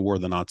 the one who wore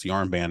the Nazi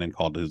armband and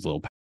called his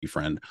little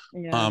friend.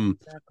 Yeah,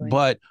 exactly.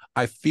 But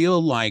I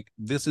feel like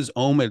this is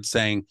Omid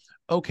saying,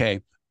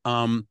 okay,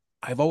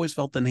 I've always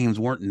felt the names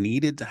weren't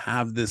needed to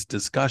have this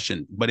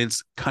discussion, but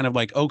it's kind of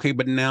like, okay,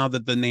 but now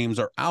that the names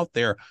are out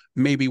there,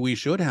 maybe we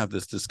should have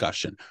this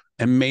discussion.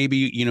 And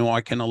maybe,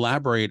 I can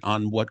elaborate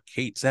on what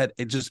Kate said.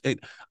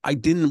 I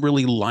didn't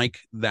really like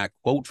that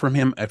quote from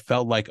him. It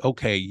felt like,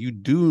 okay, you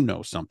do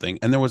know something.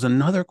 And there was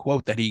another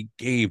quote that he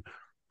gave,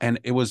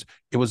 and it was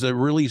a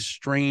really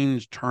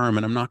strange term,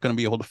 and I'm not going to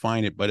be able to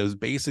find it, but it was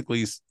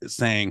basically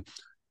saying,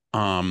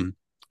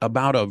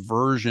 about a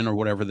version or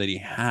whatever that he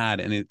had,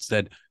 and it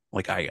said,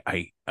 like,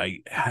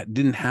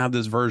 didn't have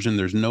this version.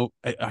 There's no,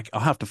 I'll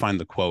have to find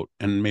the quote,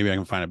 and maybe I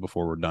can find it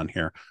before we're done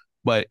here.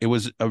 But it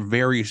was a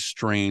very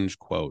strange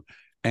quote,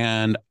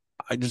 and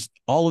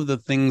all of the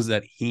things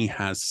that he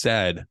has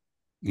said,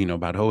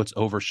 about, oh, it's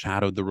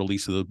overshadowed the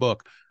release of the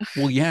book.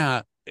 Well,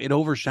 yeah, it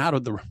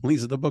overshadowed the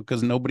release of the book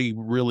because nobody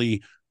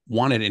really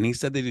wanted it. And he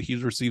said that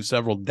he's received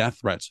several death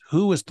threats.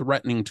 Who is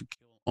threatening to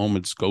kill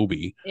Omid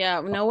Scobie? Yeah,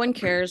 no one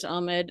cares,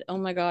 Ahmed. Oh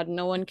my God,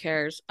 no one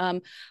cares.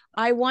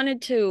 I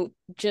wanted to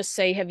just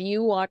say, have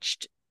you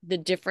watched the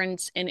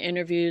difference in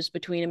interviews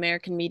between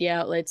American media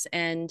outlets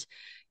and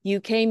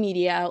UK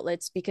media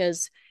outlets?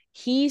 Because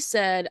he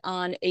said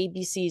on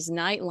ABC's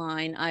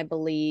Nightline, I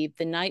believe,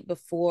 the night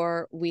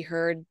before we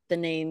heard the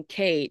name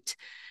Kate,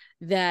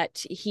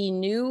 that he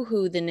knew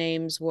who the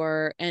names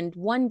were and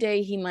one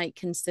day he might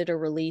consider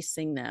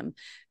releasing them.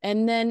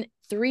 And then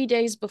 3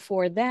 days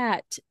before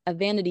that, a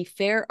Vanity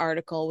Fair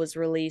article was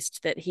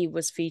released that he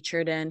was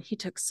featured in. He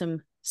took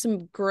some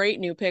great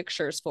new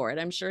pictures for it.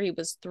 I'm sure he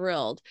was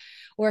thrilled,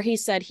 where he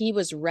said he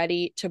was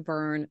ready to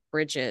burn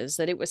bridges,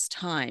 that it was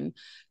time.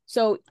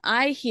 So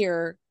I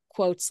hear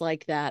quotes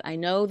like that. I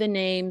know the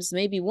names,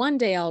 maybe one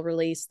day I'll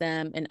release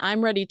them, and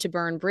I'm ready to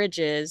burn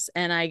bridges.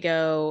 And I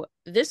go,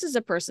 this is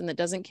a person that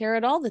doesn't care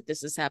at all that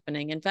this is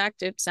happening. In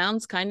fact, it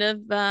sounds kind of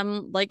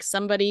like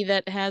somebody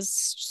that has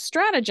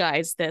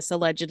strategized this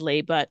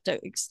allegedly, but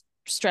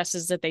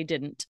stresses that they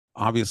didn't.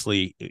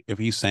 Obviously, if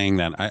he's saying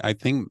that, I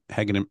think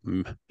Meghan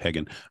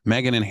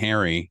and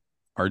Harry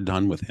are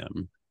done with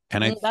him.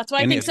 And that's why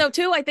I think so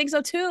too. I think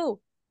so too.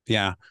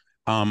 Yeah.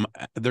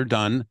 They're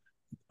done.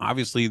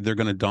 Obviously, they're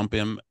going to dump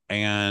him,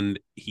 and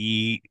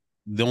the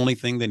only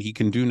thing that he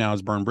can do now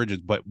is burn bridges.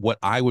 But what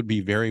I would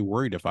be very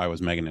worried if I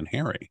was Meghan and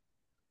Harry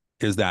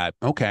is that,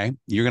 okay,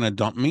 you're going to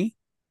dump me?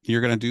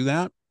 You're going to do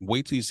that?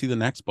 Wait till you see the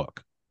next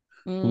book.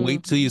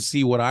 Wait till you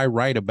see what I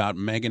write about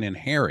Meghan and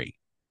Harry.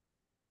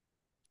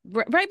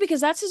 Right,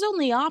 because that's his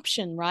only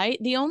option, right?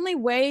 The only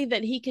way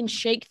that he can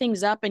shake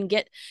things up and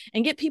get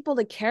people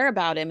to care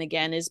about him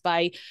again is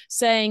by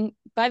saying,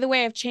 by the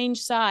way, I've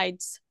changed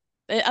sides.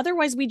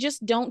 Otherwise, we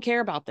just don't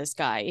care about this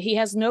guy. He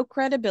has no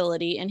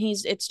credibility, and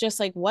it's just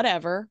like,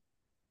 whatever.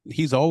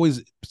 He's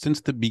always, since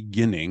the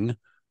beginning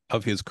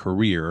of his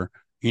career,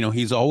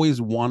 he's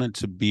always wanted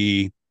to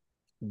be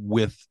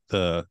with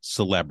the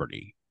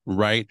celebrity,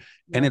 right?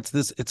 Yeah. And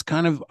it's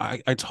kind of,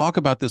 I talk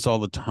about this all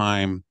the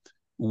time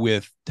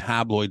with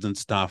tabloids and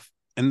stuff.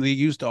 And they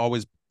used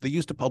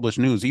to publish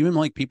news, even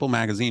like People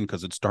magazine,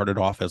 because it started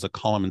off as a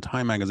column in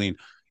Time magazine,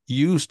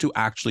 used to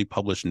actually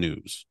publish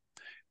news.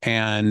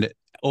 And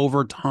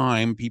over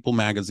time, People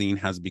magazine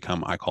has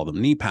become, I call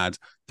them knee pads.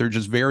 They're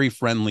just very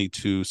friendly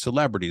to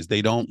celebrities.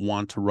 They don't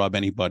want to rub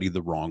anybody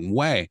the wrong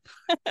way.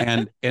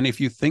 and if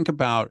you think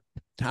about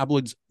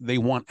tabloids, they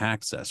want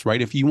access,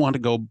 right? If you want to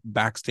go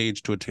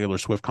backstage to a Taylor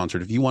Swift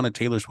concert, if you want a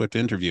Taylor Swift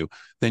interview,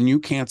 then you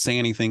can't say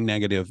anything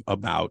negative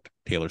about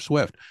Taylor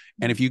Swift.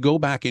 And if you go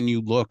back and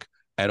you look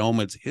at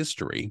Omid's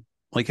history,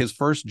 like his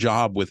first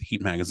job with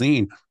Heat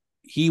magazine,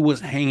 he was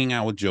hanging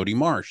out with Jody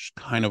Marsh,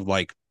 kind of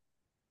like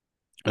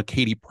a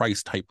Katie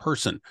Price type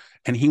person,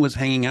 and he was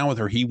hanging out with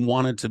her. He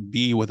wanted to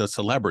be with a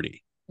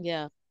celebrity.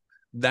 Yeah.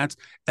 That's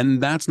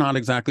not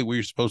exactly what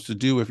you're supposed to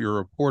do. If you're a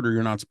reporter,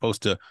 you're not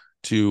supposed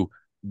to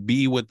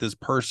be with this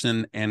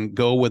person and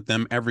go with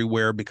them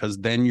everywhere, because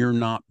then you're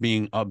not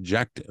being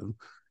objective.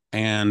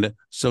 And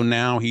so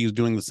now he's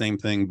doing the same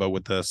thing, but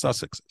with the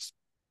Sussexes.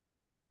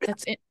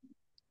 That's it.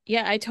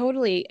 Yeah, I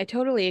totally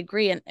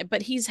agree.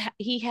 But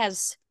he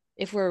has,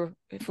 if we're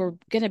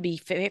gonna be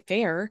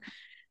fair,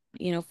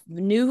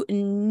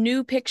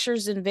 new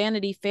pictures in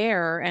Vanity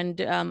Fair,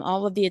 and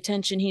all of the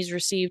attention he's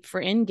received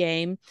for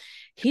Endgame,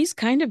 he's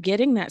kind of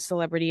getting that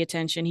celebrity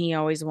attention he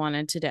always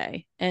wanted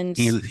today. And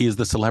he is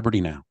the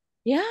celebrity now.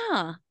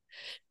 Yeah,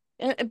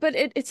 but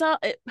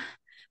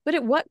but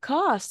at what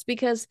cost?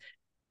 Because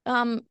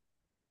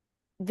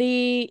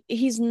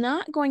he's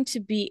not going to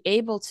be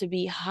able to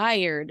be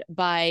hired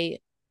by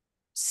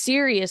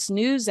serious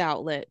news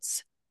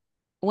outlets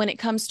when it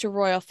comes to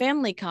royal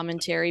family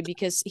commentary,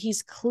 because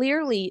he's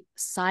clearly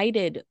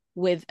sided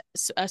with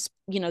us,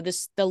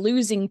 the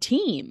losing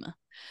team.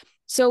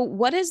 So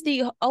what is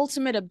the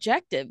ultimate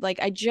objective? Like,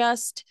 I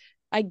guess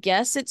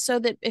it's so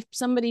that if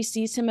somebody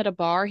sees him at a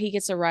bar, he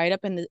gets a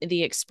write-up in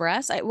the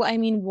Express. I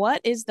mean, what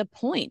is the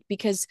point?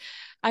 Because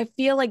I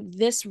feel like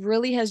this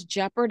really has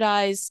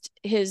jeopardized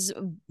his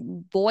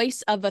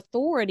voice of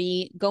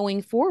authority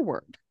going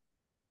forward.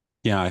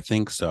 Yeah, I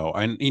think so.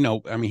 And,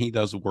 I mean, he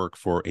does work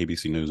for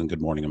ABC News and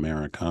Good Morning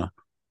America.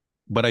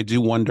 But I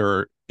do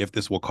wonder if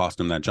this will cost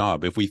him that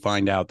job. If we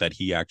find out that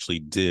he actually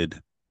did,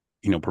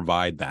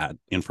 provide that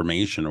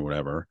information or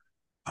whatever,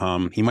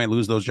 he might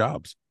lose those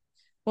jobs.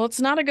 Well,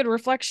 it's not a good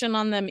reflection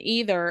on them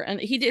either. And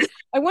he did.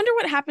 I wonder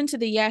what happened to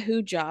the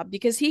Yahoo job,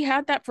 because he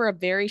had that for a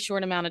very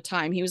short amount of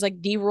time. He was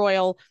like the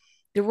royal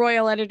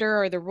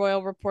editor or the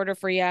royal reporter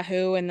for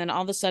Yahoo, and then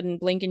all of a sudden,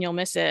 blink and you'll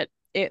miss it.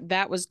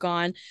 That was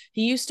gone.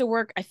 He used to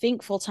work, I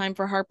think, full time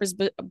for Harper's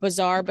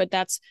Bazaar, but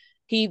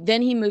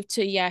he moved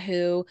to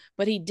Yahoo.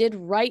 But he did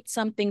write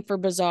something for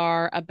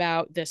Bazaar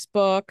about this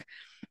book.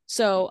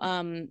 So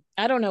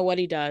I don't know what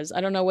he does. I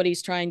don't know what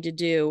he's trying to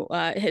do.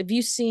 Have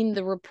you seen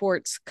the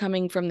reports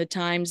coming from the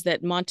Times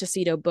that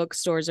Montecito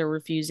bookstores are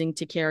refusing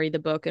to carry the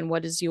book? And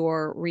what is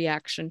your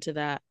reaction to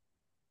that?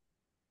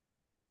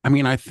 I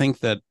mean, I think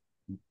that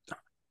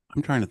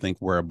I'm trying to think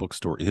where a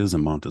bookstore is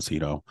in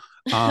Montecito.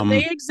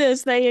 They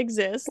exist. They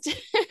exist.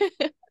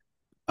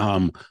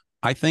 um,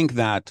 I think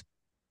that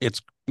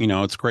it's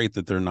great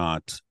that they're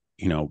not,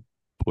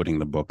 putting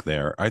the book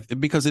there.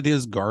 Because it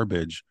is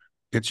garbage.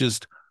 It's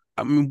just,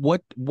 I mean,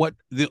 what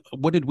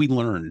did we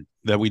learn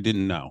that we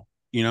didn't know,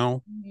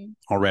 Mhm.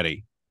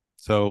 already?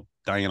 So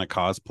Diana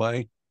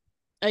cosplay.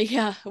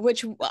 Yeah,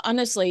 which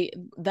honestly,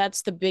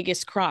 that's the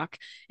biggest crock.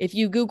 If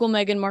you Google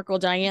Meghan Markle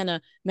Diana,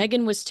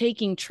 Meghan was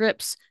taking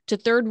trips to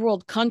third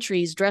world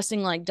countries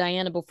dressing like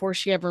Diana before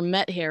she ever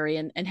met Harry,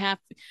 and half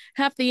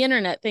the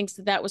internet thinks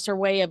that was her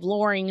way of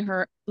luring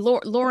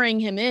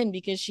him in,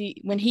 because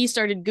when he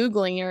started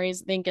Googling her,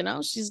 he's thinking,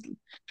 oh, she's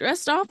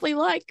dressed awfully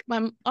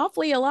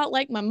a lot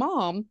like my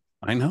mom.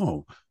 I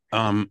know.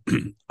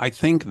 I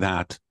think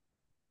that,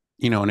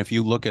 and if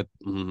you look at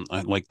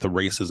like the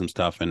racism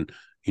stuff and,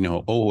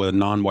 a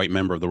non-white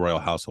member of the royal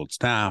household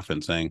staff,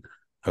 and saying,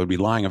 I would be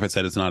lying if I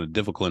said it's not a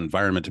difficult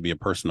environment to be a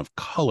person of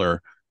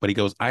color. But he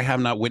goes, I have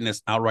not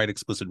witnessed outright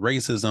explicit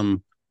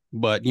racism,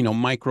 but,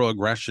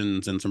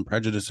 microaggressions and some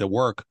prejudice at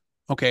work.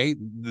 Okay,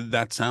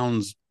 that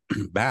sounds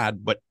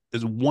bad, but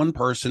there's one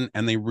person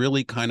and they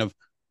really kind of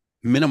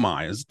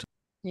minimized.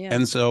 Yeah.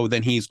 And so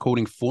then he's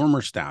quoting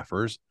former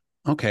staffers.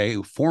 Okay,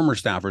 former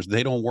staffers,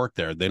 they don't work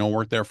there. They don't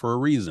work there for a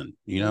reason,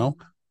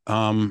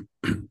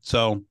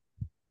 So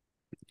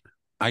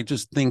I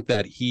just think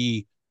that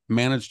he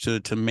managed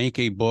to make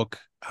a book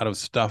out of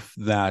stuff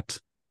that,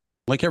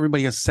 like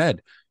everybody has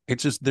said,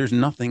 it's just there's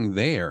nothing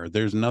there.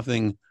 There's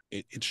nothing.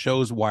 It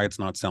shows why it's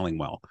not selling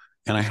well.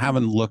 And I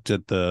haven't looked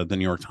at the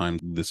New York Times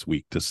this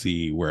week to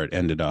see where it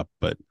ended up,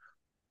 but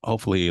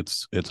hopefully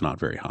it's not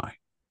very high.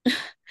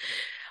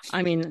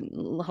 I mean,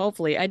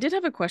 hopefully. I did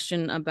have a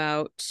question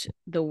about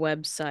the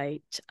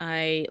website.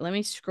 Let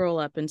me scroll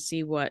up and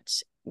see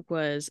what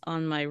was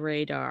on my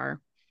radar.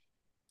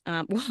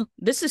 Well,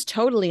 this is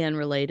totally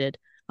unrelated.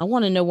 I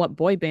want to know what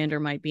boy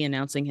bander might be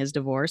announcing his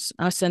divorce.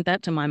 I sent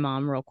that to my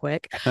mom real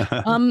quick.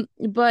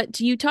 But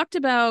you talked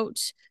about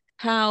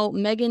how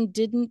Meghan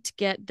didn't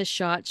get the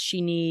shots she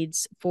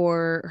needs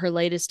for her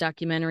latest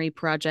documentary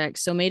project,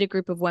 so made a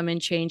group of women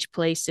change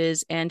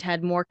places and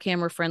had more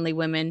camera-friendly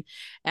women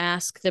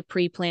ask the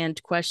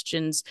pre-planned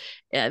questions.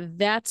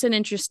 That's an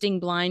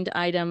interesting blind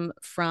item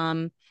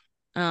from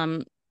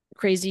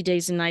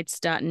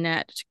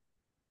crazydaysandnights.net.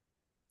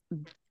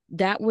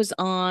 That was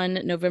on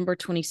November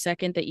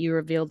 22nd that you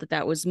revealed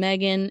that was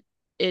Meghan.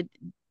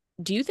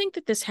 Do you think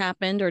that this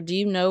happened, or do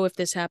you know if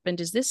this happened?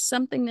 Is this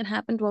something that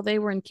happened while they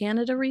were in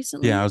Canada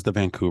recently? Yeah, it was the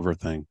Vancouver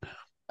thing.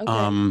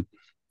 Okay.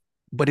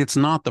 But it's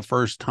not the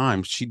first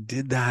time she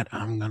did that.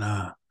 I'm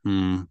gonna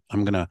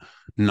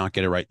not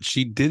get it right.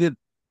 She did it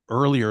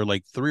earlier,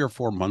 like 3 or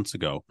 4 months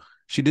ago.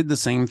 She did the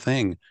same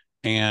thing,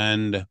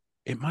 and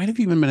it might have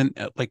even been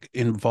like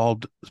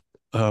involved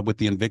with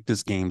the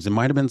Invictus Games. It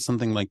might have been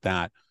something like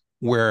that,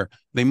 where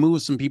they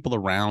moved some people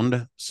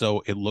around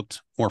so it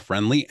looked more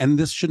friendly. And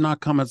this should not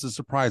come as a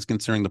surprise,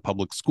 considering the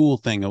public school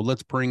thing. Oh,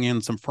 let's bring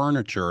in some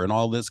furniture and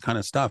all this kind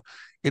of stuff.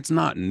 It's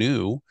not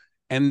new.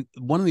 And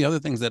one of the other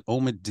things that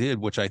Omid did,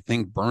 which I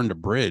think burned a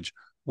bridge,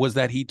 was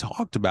that he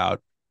talked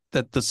about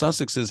that the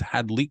Sussexes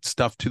had leaked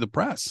stuff to the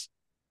press.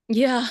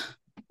 Yeah.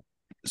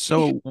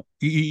 So,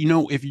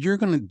 if you're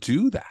going to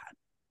do that,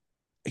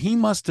 he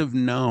must have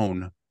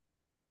known.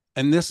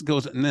 And this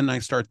goes, and then I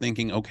start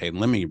thinking, okay,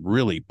 let me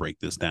really break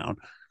this down.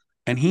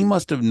 And he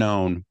must have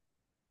known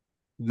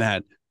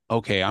that,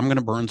 okay, I'm going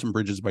to burn some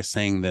bridges by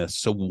saying this.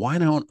 So why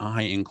don't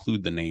I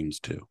include the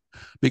names too?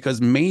 Because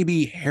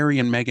maybe Harry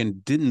and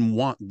Meghan didn't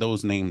want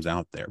those names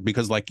out there.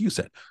 Because, like you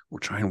said, we're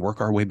trying to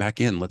work our way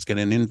back in. Let's get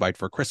an invite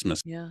for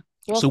Christmas. Yeah.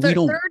 Well, so we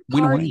don't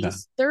need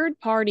that. Third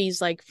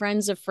parties like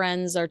friends of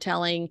friends are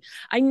telling.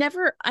 I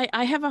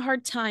have a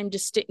hard time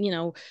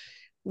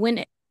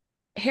when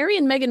Harry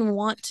and Meghan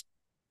want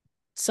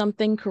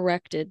something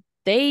corrected,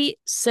 they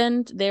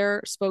send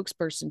their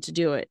spokesperson to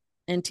do it.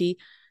 Enty.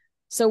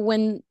 So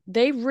when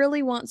they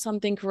really want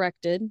something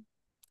corrected,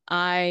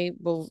 I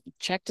will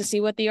check to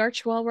see what the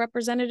Archewell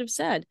representative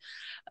said.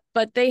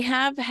 But they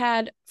have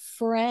had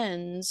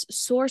friends,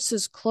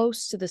 sources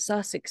close to the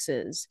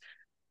Sussexes,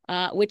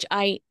 which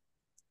I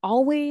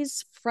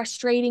always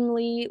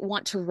frustratingly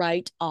want to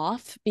write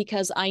off,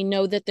 because I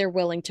know that they're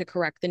willing to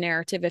correct the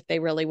narrative if they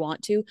really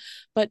want to.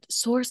 But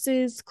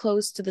sources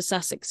close to the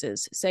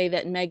Sussexes say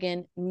that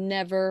Meghan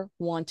never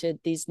wanted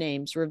these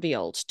names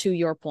revealed, to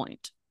your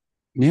point.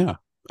 Yeah.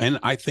 And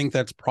I think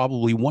that's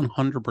probably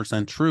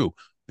 100% true,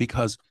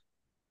 because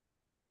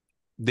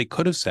they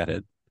could have said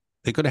it.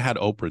 They could have had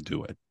Oprah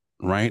do it,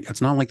 right?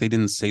 It's not like they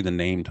didn't say the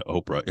name to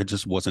Oprah. It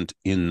just wasn't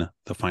in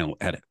the final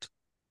edit.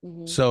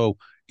 Mm-hmm. So,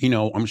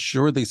 I'm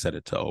sure they said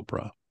it to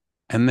Oprah.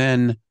 And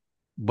then,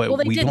 but well,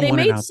 they we did. don't They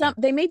want it made out some.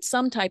 there. They made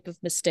some type of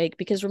mistake,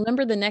 because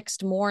remember, the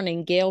next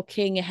morning, Gayle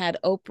King had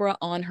Oprah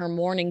on her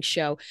morning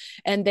show,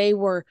 and they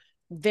were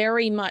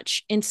very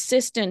much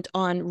insistent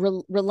on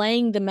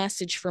relaying the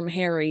message from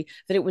Harry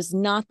that it was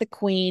not the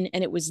Queen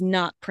and it was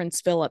not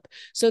Prince Philip,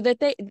 so that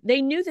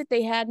they knew that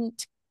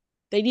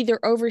they'd either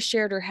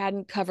overshared or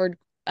hadn't covered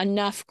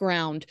enough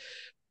ground,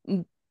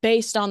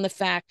 based on the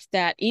fact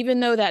that even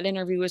though that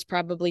interview was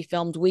probably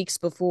filmed weeks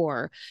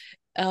before,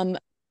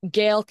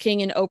 Gayle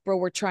King and Oprah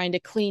were trying to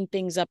clean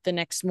things up the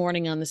next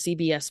morning on the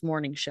CBS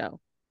morning show.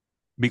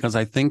 Because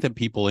I think that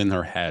people in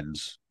their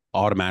heads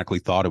automatically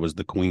thought it was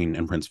the Queen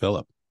and Prince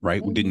Philip,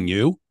 right? Mm-hmm. Didn't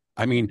you?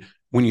 I mean,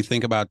 when you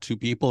think about two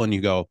people and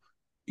you go,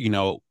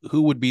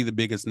 who would be the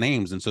biggest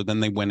names? And so then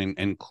they went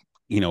and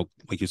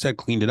like you said,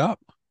 cleaned it up.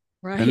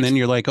 Right. And then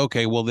you're like,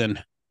 okay, well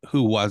then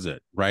who was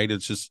it? Right.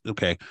 It's just,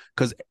 okay.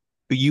 Because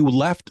you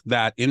left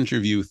that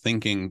interview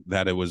thinking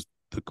that it was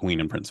the Queen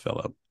and Prince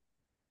Philip.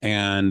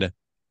 And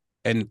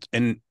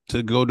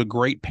to go to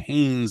great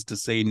pains to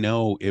say,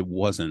 no, it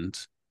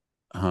wasn't.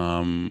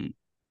 So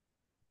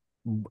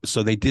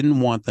they didn't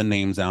want the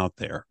names out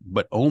there.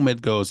 But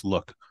Omid goes,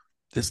 look,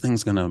 this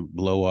thing's going to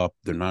blow up.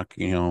 They're not,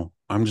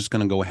 I'm just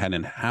going to go ahead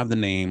and have the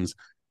names,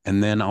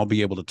 and then I'll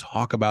be able to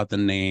talk about the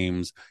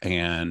names.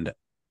 And,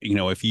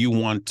 if you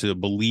want to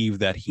believe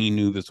that he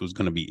knew this was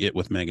going to be it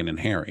with Meghan and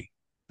Harry,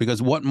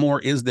 because what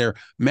more is there?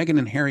 Meghan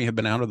and Harry have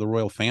been out of the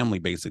royal family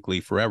basically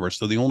forever.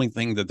 So the only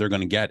thing that they're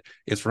going to get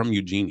is from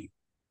Eugenie.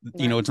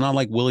 Right. It's not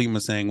like William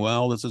is saying,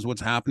 well, this is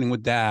what's happening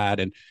with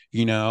dad. And,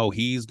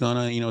 he's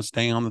going to,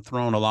 stay on the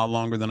throne a lot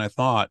longer than I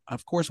thought.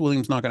 Of course,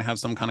 William's not going to have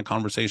some kind of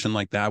conversation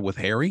like that with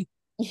Harry.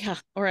 Yeah.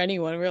 Or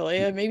anyone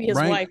really. Maybe his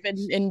Right. wife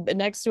in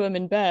next to him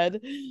in bed.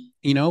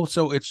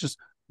 So it's just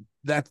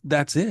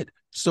that's it.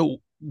 So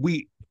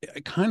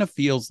it kind of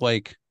feels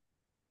like,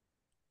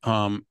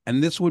 and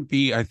this would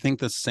be, I think,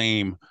 the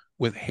same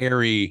with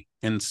Harry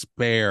and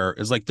Spare,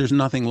 is like, there's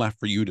nothing left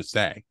for you to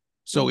say.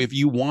 So if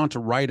you want to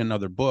write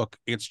another book,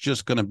 it's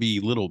just going to be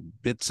little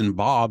bits and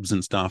bobs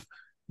and stuff,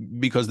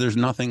 because there's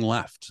nothing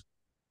left.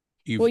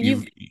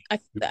 You've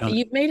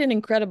made an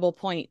incredible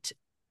point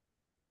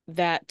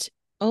that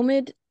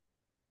Omid,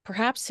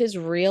 perhaps his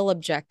real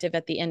objective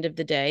at the end of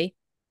the day,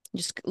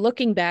 just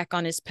looking back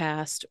on his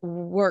past,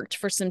 worked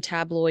for some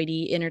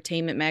tabloidy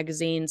entertainment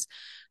magazines,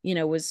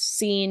 was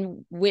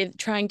seen with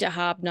trying to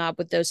hobnob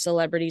with those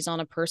celebrities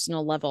on a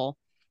personal level.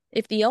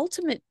 If the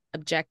ultimate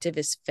objective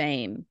is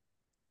fame,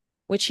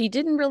 which he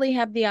didn't really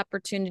have the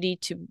opportunity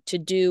to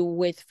do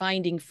with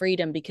Finding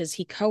Freedom, because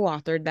he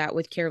co-authored that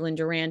with Carolyn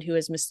Durand, who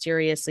has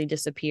mysteriously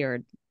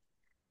disappeared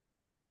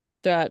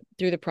through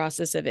the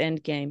process of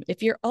Endgame.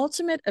 If your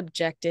ultimate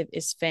objective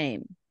is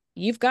fame,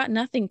 you've got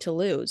nothing to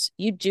lose.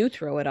 You do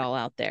throw it all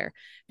out there,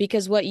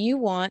 because what you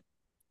want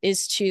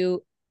is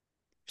to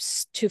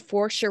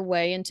force your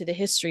way into the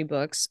history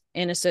books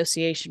in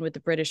association with the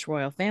British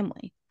royal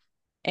family.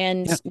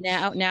 And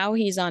now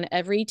he's on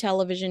every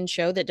television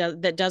show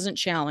that doesn't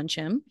challenge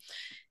him,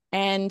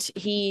 and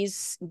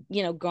he's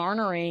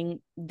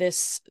garnering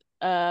this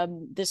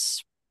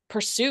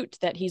pursuit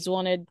that he's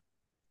wanted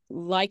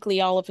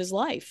likely all of his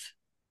life.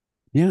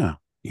 Yeah,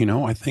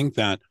 I think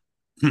that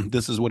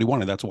this is what he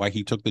wanted. That's why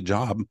he took the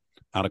job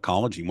out of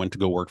college. He went to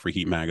go work for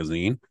Heat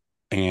magazine,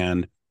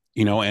 and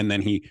and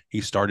then he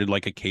started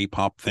like a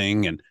K-pop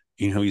thing, and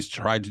he's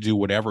tried to do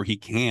whatever he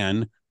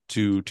can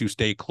to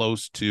stay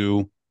close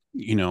to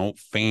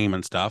fame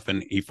and stuff.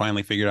 And he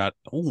finally figured out,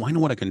 oh, I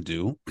know what I can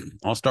do.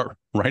 I'll start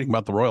writing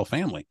about the royal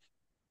family.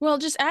 Well,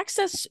 just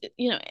access,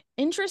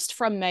 interest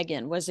from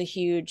Meghan was a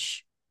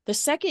huge. The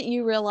second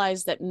you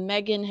realize that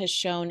Meghan has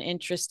shown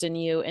interest in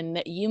you and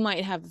that you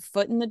might have a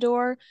foot in the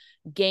door,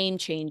 game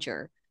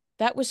changer.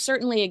 That was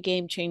certainly a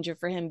game changer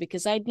for him,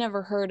 because I'd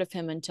never heard of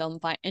him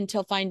until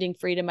Finding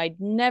Freedom. I'd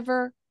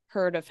never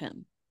heard of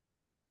him.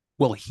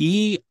 Well,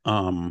 he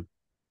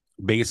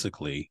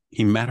basically,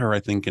 he met her,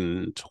 I think,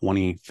 in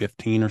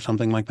 2015 or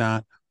something like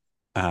that,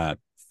 at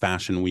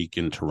Fashion Week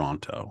in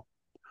Toronto.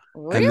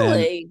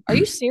 Really? Are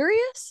you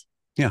serious?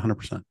 Yeah,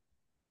 100%.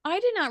 I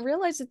did not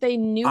realize that they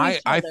knew each other.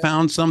 I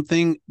found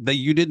something that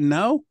you didn't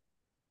know.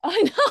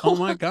 I know. Oh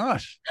my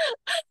gosh.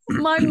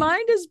 My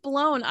mind is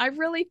blown. I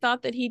really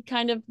thought that he'd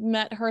kind of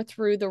met her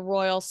through the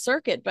royal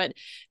circuit, but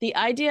the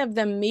idea of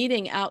them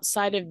meeting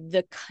outside of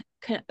the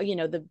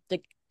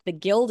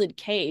gilded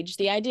cage,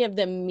 the idea of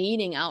them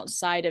meeting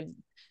outside of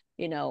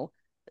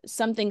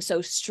something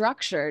so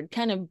structured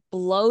kind of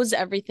blows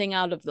everything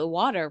out of the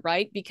water,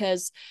 right?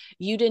 Because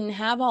you didn't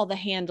have all the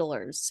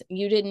handlers,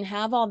 you didn't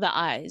have all the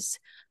eyes.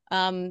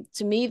 To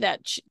me,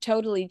 that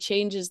totally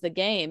changes the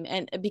game.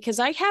 And because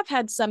I have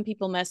had some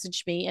people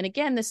message me, and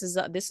again, this is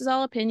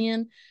all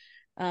opinion.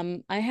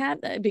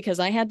 Because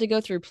I had to go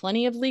through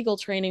plenty of legal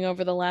training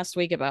over the last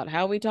week about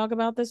how we talk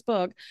about this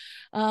book.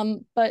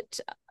 But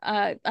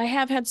I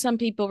have had some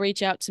people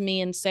reach out to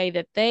me and say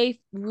that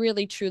they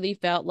really truly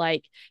felt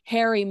like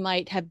Harry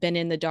might have been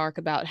in the dark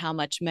about how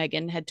much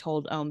Meghan had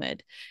told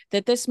Omid,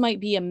 that this might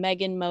be a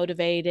Meghan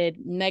motivated,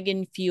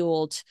 Meghan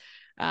fueled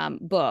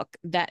book,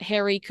 that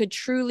Harry could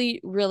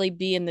truly, really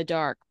be in the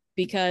dark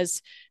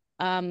because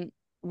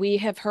we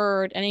have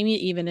heard, and I mean,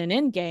 even in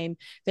Endgame,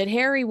 that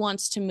Harry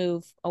wants to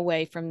move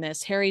away from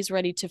this. Harry's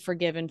ready to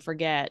forgive and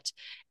forget.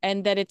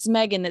 And that it's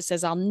Meghan that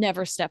says, I'll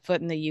never step foot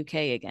in the UK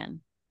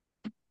again.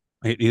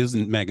 It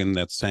isn't Meghan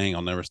that's saying,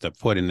 I'll never step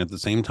foot. And at the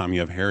same time,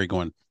 you have Harry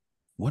going,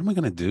 what am I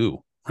going to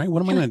do? Right?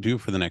 What am I going to do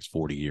for the next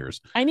 40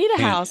 years? I need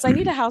a house. I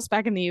need a house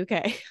back in the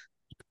UK.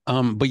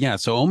 But yeah,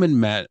 so Omen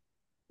met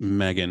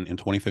Meghan in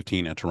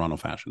 2015 at Toronto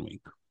Fashion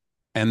Week.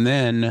 And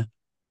then,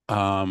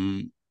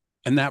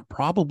 and that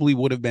probably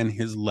would have been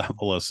his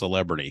level of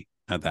celebrity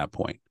at that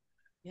point.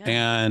 Yeah.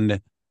 And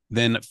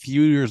then a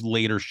few years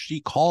later,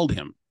 she called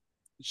him.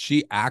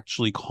 She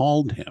actually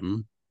called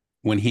him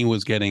when he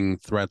was getting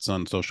threats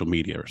on social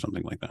media or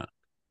something like that.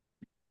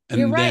 And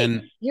You're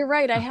right. You're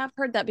right. I have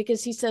heard that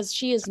because he says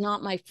she is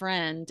not my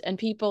friend. And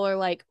people are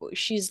like,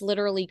 she's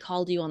literally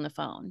called you on the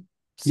phone.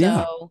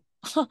 So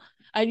yeah.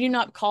 I do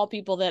not call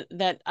people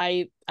that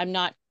I'm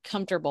not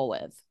comfortable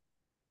with.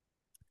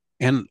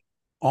 And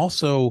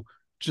also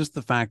just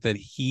the fact that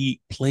he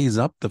plays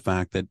up the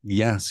fact that,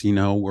 yes, you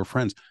know, we're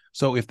friends.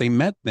 So if they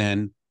met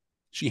then,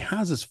 she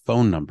has his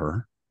phone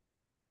number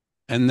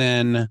and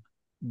then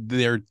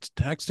they're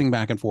texting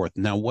back and forth.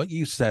 Now, what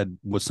you said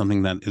was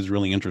something that is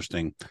really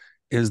interesting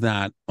is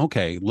that,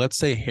 okay, let's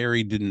say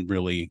Harry didn't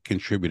really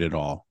contribute at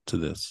all to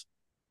this.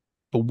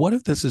 But what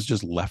if this is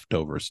just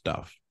leftover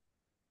stuff?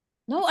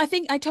 No,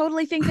 I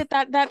totally think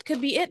that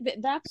could be it.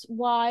 But that's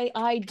why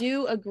I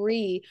do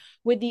agree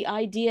with the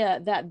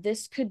idea that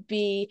this could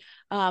be,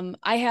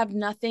 I have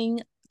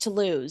nothing to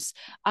lose.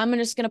 I'm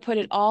just going to put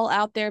it all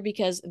out there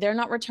because they're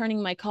not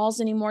returning my calls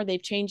anymore.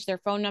 They've changed their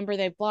phone number.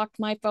 They've blocked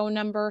my phone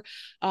number.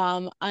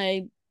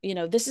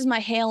 This is my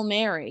Hail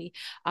Mary.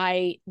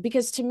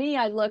 Because to me,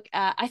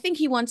 I think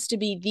he wants to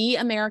be the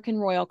American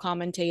royal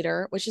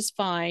commentator, which is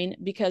fine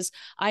because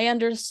I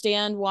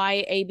understand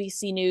why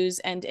ABC News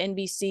and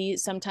NBC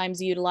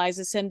sometimes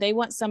utilizes him. They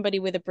want somebody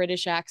with a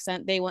British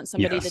accent. They want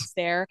somebody that's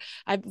there.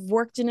 I've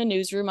worked in a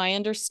newsroom. I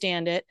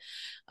understand it.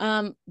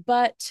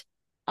 But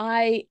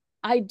I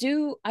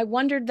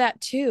wondered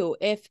that too,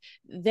 if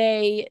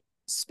they've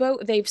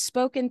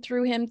spoken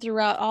through him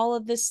throughout all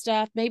of this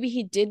stuff. Maybe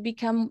he did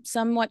become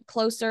somewhat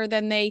closer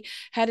than they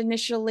had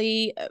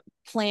initially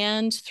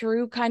planned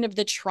through kind of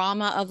the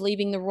trauma of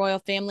leaving the royal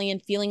family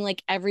and feeling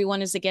like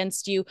everyone is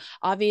against you.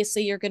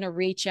 Obviously, you're going to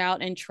reach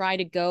out and try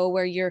to go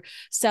where you're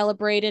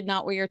celebrated,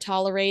 not where you're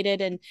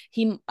tolerated. And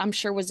he, I'm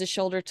sure, was a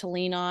shoulder to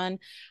lean on.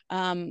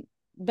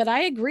 But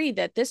I agree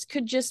that this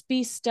could just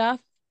be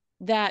stuff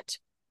that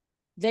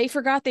they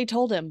forgot they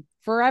told him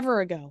forever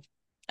ago,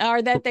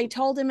 or that they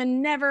told him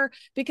and never,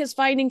 because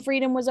Finding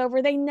Freedom was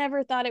over, they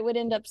never thought it would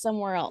end up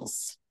somewhere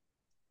else.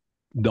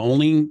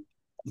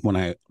 When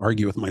I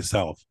argue with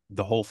myself,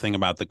 the whole thing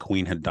about the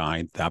Queen had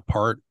died, that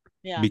part,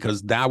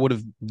 because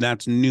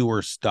that's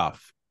newer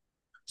stuff.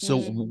 So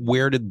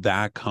where did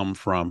that come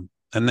from?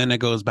 And then it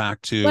goes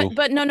back to,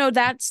 but no,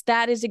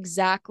 that is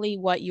exactly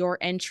what your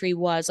entry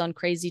was on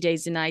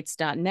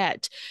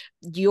crazydaysandnights.net.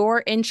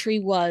 Your entry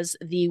was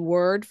the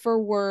word for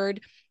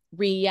word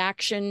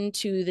reaction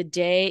to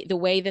the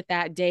way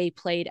that day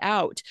played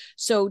out.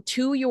 So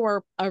to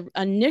your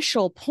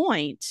initial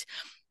point,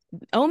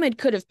 Omid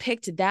could have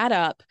picked that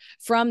up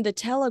from the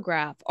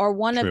Telegraph or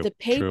one of the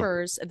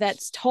papers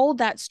that's told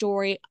that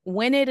story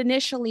when it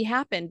initially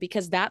happened,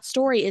 because that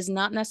story is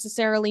not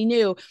necessarily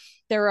new.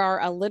 There are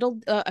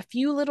a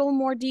few little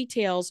more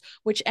details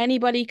which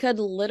anybody could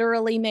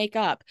literally make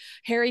up.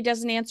 Harry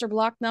doesn't answer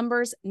block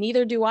numbers.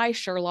 Neither do I,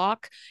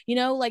 Sherlock. You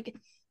know, like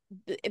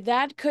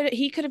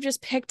he could have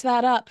just picked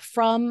that up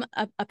from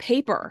a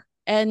paper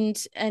and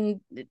that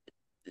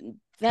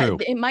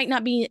it might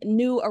not be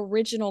new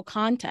original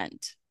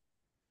content.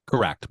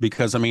 Correct.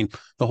 Because I mean,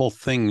 the whole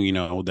thing, you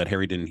know, that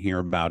Harry didn't hear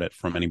about it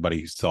from anybody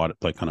who saw it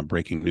like kind of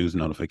breaking news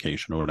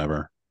notification or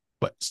whatever.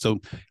 But so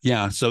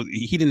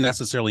he didn't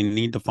necessarily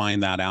need to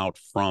find that out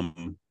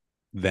from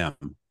them.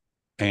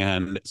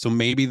 And so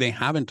maybe they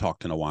haven't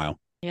talked in a while.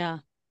 Yeah.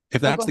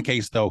 If that's the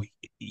case, though,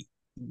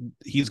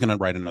 he's going to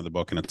write another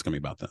book and it's going to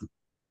be about them.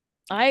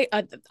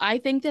 I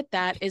think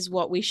that is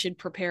what we should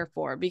prepare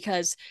for,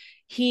 because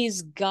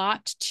he's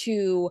got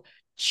to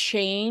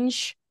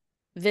change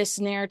this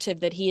narrative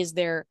that he is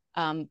their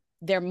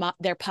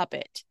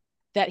puppet.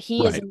 that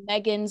he is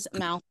Right. Meghan's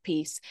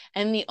mouthpiece.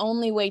 And the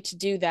only way to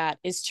do that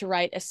is to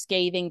write a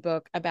scathing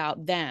book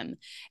about them.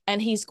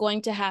 And he's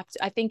going to have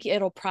to, I think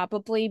it'll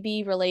probably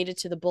be related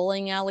to the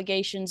bullying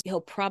allegations. He'll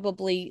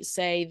probably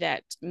say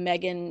that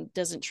Meghan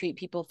doesn't treat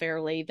people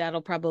fairly.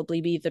 That'll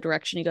probably be the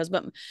direction he goes.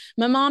 But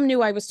my mom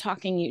knew I was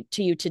talking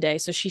to you today,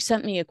 so she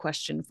sent me a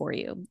question for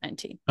you,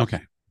 Enty.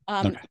 Okay.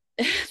 Okay.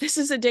 This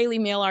is a Daily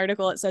Mail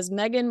article. It says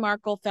Meghan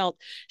Markle felt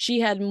she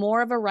had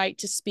more of a right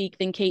to speak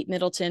than Kate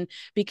Middleton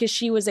because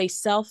she was a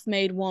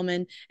self-made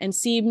woman and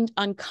seemed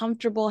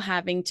uncomfortable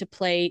having to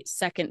play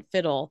second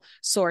fiddle,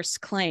 source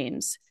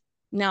claims.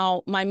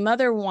 Now, my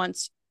mother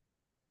once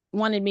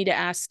wanted me to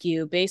ask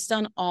you, based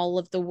on all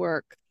of the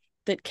work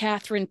that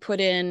Catherine put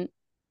in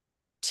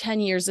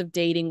 10 years of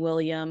dating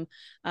William,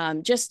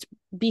 just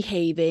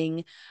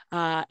behaving,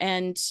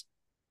 and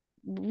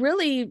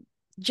really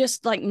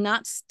just like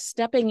not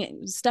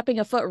stepping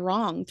a foot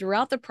wrong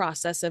throughout the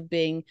process of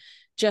being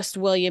just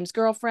William's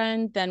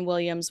girlfriend, then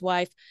William's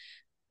wife,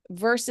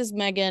 versus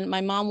Meghan. My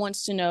mom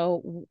wants to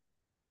know,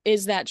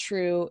 is that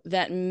true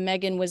that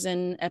Meghan was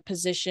in a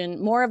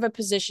position, more of a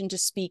position to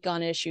speak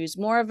on issues,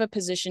 more of a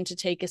position to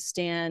take a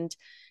stand?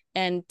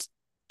 And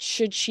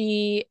should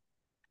she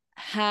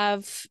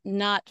have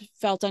not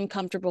felt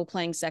uncomfortable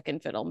playing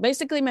second fiddle?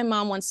 Basically, my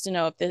mom wants to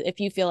know if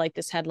you feel like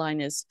this headline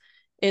is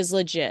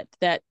legit,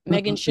 that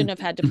Meghan shouldn't have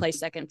had to play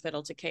second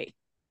fiddle to Kate.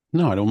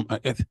 No, I don't.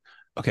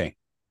 Okay.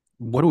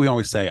 What do we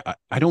always say?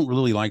 I don't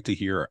really like to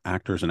hear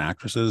actors and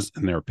actresses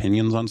and their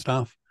opinions on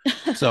stuff.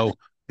 So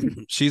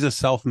she's a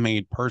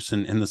self-made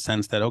person in the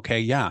sense that,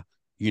 okay, yeah,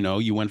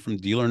 you went from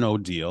Deal or No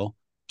Deal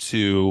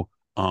to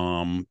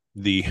and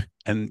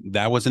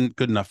that wasn't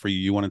good enough for you.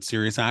 You wanted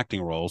serious acting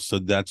roles. So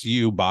that's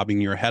you bobbing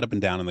your head up and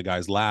down in the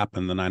guy's lap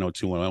in the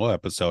 90210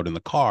 episode in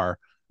the car.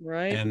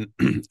 Right. And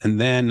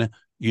then,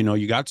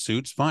 you got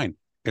Suits, fine.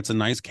 It's a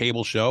nice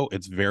cable show.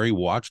 It's very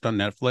watched on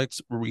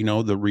Netflix,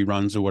 the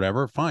reruns or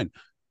whatever, fine.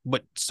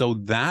 But so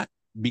that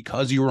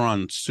because you were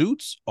on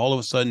Suits, all of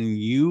a sudden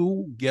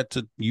you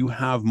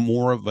have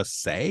more of a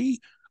say.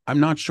 I'm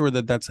not sure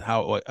that that's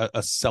how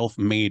a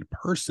self-made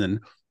person.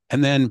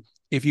 And then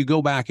if you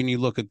go back and you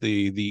look at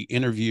the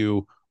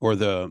interview or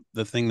the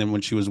thing, then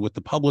when she was with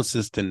the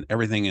publicist and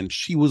everything, and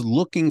she was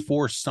looking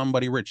for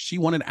somebody rich, she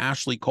wanted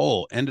Ashley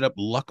Cole, ended up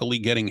luckily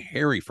getting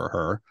Harry for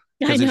her.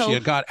 Because if she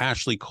had got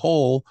Ashley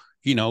Cole,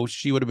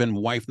 she would have been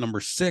wife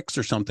number 6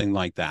 or something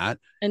like that.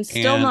 And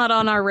still not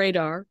on our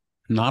radar.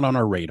 Not on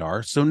our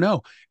radar. So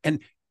no. And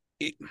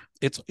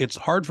it's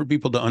hard for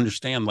people to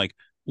understand like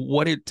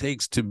what it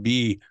takes to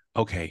be,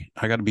 okay,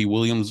 I got to be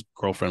William's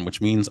girlfriend,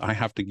 which means I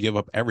have to give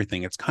up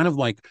everything. It's kind of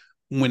like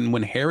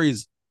when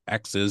Harry's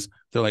exes,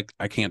 they're like,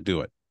 I can't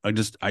do it.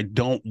 I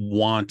don't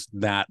want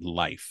that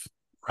life.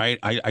 Right.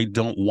 I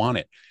don't want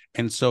it.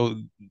 And so,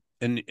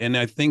 and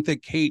I think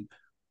that Kate,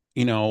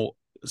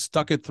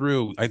 stuck it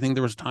through. I think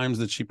there was times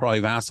that she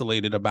probably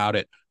vacillated about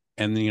it.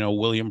 And,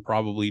 William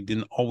probably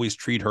didn't always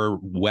treat her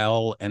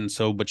well. And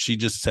so, but she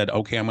just said,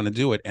 okay, I'm going to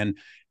do it. And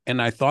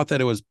I thought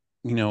that it was,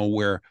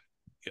 where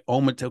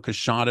Oma took a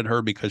shot at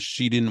her because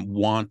she didn't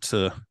want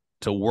to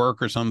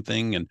work or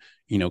something. And,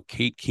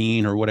 Kate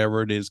Keene or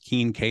whatever it is,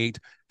 Keene Kate.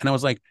 And I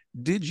was like,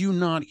 did you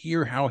not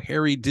hear how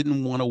Harry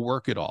didn't want to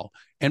work at all?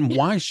 And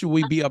why should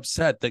we be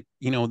upset that,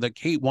 that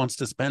Kate wants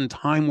to spend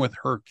time with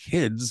her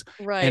kids?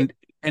 Right.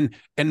 And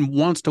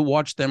wants to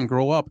watch them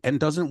grow up and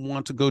doesn't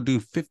want to go do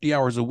 50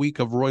 hours a week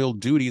of royal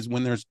duties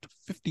when there's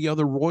 50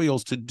 other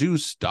royals to do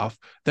stuff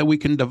that we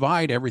can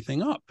divide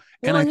everything up.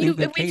 Well, and I think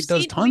that Kate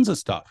does tons of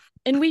stuff.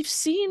 And we've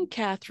seen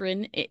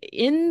Catherine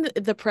in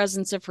the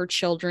presence of her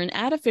children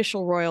at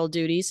official royal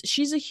duties.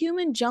 She's a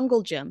human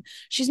jungle gym.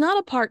 She's not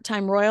a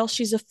part-time royal.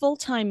 She's a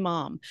full-time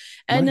mom.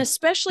 And Right.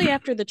 Especially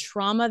after the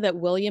trauma that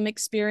William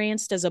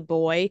experienced as a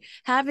boy,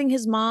 having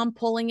his mom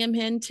pulling him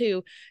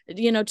into,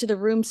 to the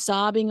room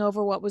sobbing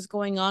over what was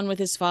going on with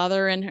his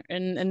father and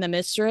the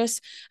mistress.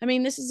 I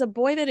mean, this is a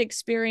boy that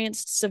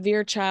experienced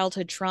severe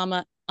childhood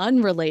trauma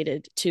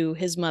unrelated to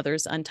his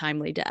mother's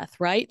untimely death,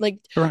 right? Like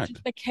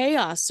Correct. the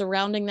chaos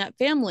surrounding that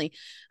family.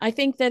 I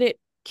think that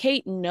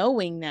Kate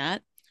knowing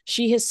that,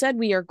 she has said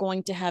we are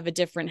going to have a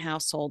different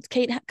household.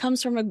 Kate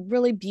comes from a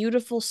really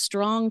beautiful,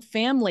 strong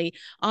family,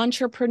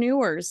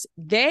 entrepreneurs.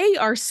 They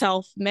are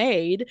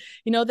self-made.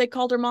 They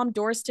called her mom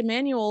Doris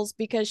D'Emanuel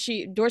because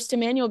she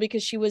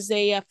was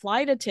a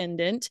flight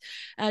attendant.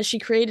 She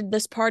created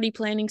this party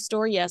planning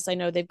store. Yes, I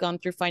know they've gone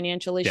through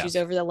financial issues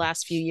over the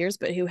last few years,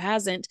 but who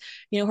hasn't?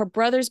 Her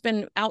brother's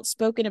been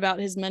outspoken about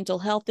his mental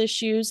health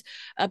issues.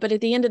 But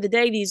at the end of the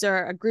day, these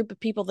are a group of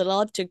people that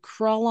love to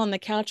crawl on the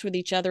couch with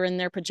each other in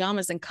their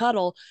pajamas and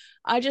cuddle.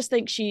 I just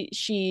think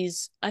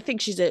she's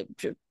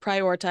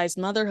prioritized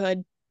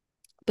motherhood.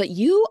 But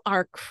you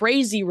are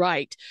crazy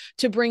right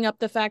to bring up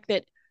the fact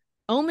that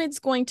Omid's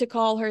going to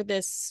call her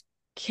this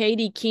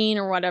Katie Keene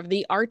or whatever,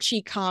 the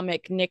Archie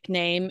comic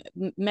nickname.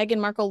 Meghan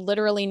Markle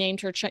literally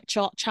named her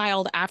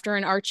child after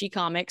an Archie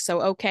comic.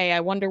 So, okay, I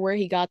wonder where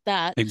he got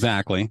that.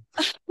 Exactly.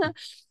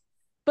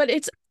 But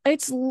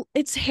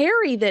it's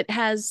Harry that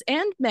has,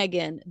 and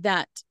Meghan,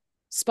 that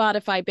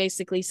Spotify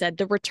basically said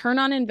the return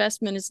on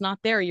investment is not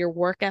there. Your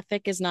work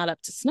ethic is not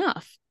up to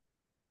snuff.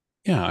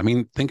 Yeah. I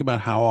mean, think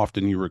about how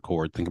often you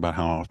record, think about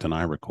how often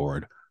I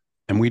record,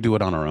 and we do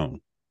it on our own.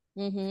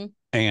 Mm-hmm.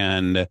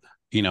 And,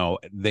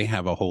 they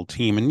have a whole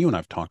team, and you and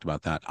I've talked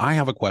about that. I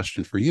have a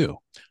question for you.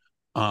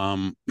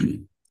 June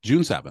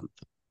 7th,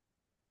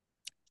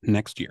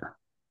 next year.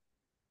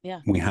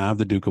 Yeah. We have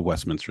the Duke of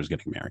Westminster is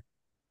getting married.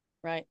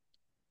 Right.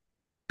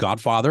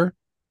 Godfather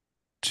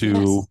to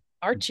yes.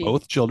 Archie.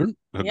 both children,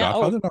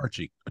 Godfather and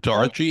Archie, to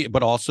Archie,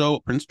 but also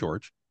Prince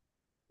George.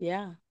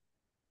 Yeah.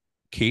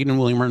 Kate and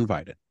William are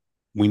invited.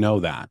 We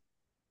know that.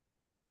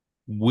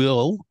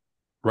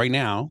 Right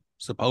now,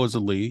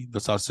 supposedly, the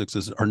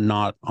Sussexes are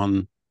not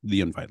on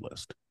the invite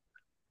list.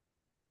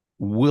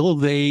 Will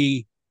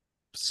they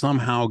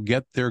somehow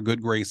get their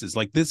good graces?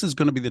 Like, this is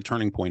going to be the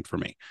turning point for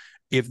me.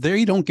 If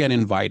they don't get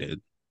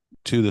invited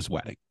to this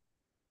wedding,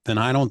 then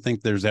I don't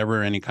think there's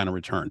ever any kind of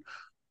return.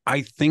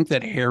 I think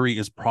that Harry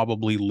is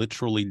probably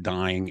literally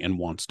dying and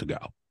wants to go.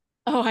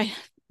 Oh,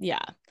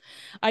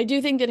 I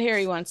do think that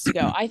Harry wants to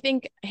go. I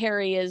think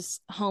Harry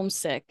is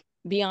homesick,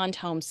 beyond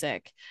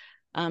homesick,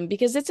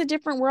 because it's a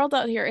different world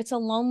out here. It's a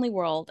lonely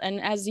world. And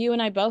as you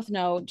and I both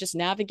know, just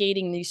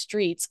navigating these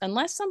streets,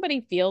 unless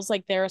somebody feels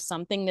like there is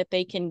something that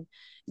they can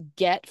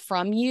get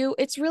from you,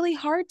 it's really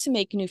hard to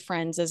make new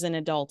friends as an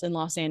adult in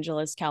Los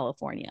Angeles,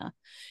 California.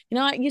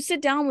 You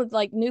sit down with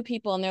like new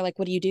people and they're like,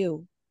 what do you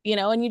do?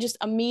 And you just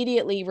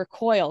immediately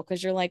recoil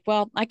because you're like,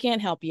 well, I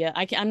can't help you.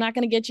 I'm not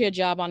going to get you a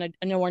job on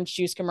an orange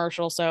juice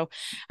commercial. So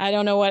I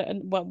don't know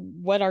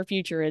what our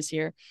future is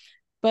here.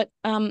 But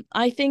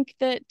I think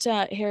that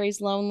Harry's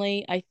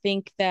lonely. I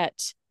think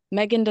that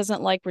Meghan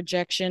doesn't like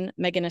rejection.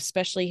 Meghan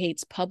especially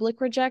hates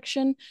public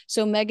rejection.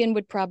 So Meghan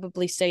would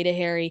probably say to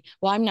Harry,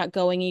 well, I'm not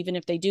going, even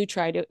if they do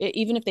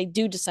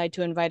decide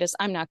to invite us,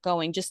 I'm not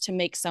going, just to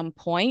make some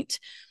point.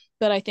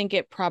 But I think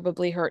it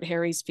probably hurt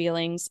Harry's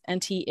feelings,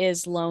 and he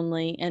is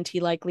lonely, and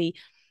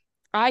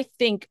I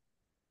think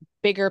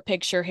bigger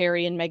picture,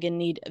 Harry and Meghan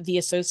need the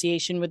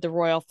association with the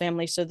royal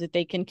family so that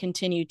they can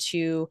continue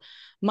to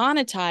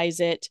monetize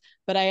it.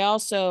 But I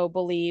also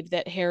believe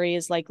that Harry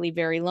is likely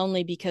very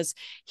lonely because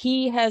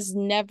he has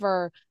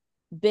never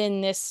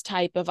been this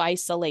type of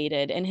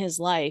isolated in his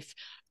life.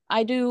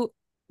 I do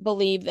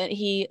believe that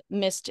he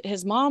missed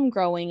his mom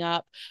growing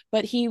up,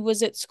 but he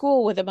was at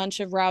school with a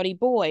bunch of rowdy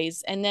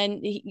boys. And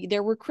then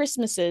there were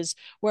Christmases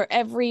where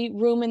every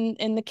room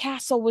in the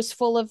castle was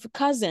full of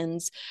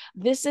cousins.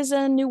 This is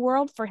a new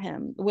world for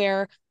him,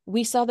 where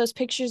we saw those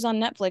pictures on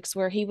Netflix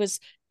where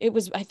it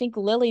was, I think,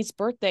 Lily's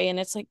birthday, and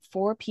it's like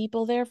 4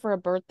 people there for a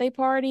birthday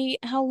party.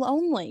 How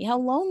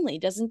lonely.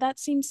 Doesn't that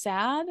seem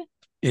sad?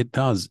 It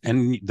does.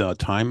 And the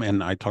time,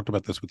 and I talked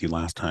about this with you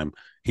last time,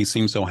 he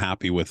seemed so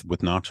happy with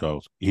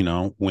Nacho,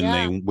 when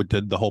they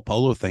did the whole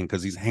polo thing,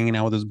 because he's hanging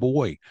out with his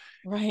boy.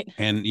 Right.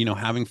 And,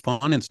 having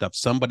fun and stuff.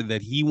 Somebody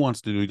that he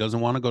wants to do. He doesn't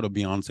want to go to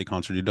Beyonce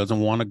concert. He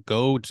doesn't want to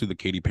go to the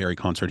Katy Perry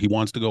concert. He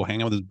wants to go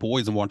hang out with his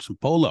boys and watch some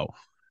polo.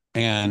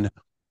 And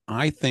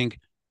I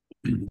think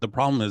the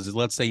problem is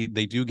let's say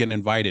they do get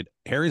invited.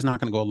 Harry's not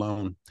going to go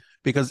alone,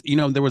 because,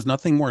 there was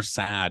nothing more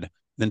sad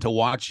than to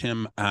watch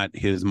him at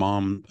his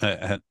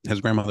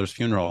his grandmother's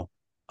funeral,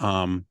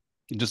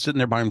 just sitting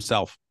there by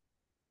himself.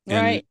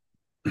 Right.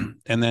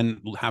 And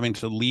then having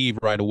to leave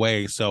right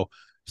away. So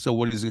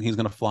what is he's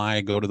going to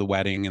fly, go to the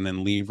wedding, and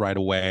then leave right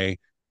away.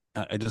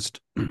 I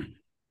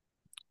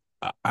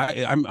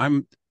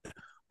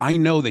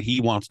know that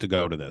he wants to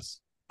go to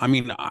this. I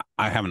mean,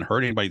 I haven't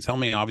heard anybody tell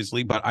me,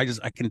 obviously, but I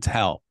can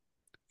tell,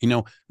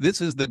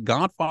 this is the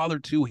godfather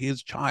to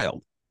his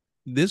child.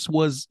 This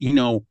was,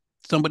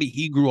 somebody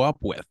he grew up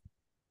with.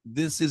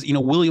 This is,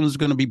 William is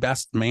going to be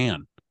best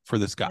man for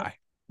this guy.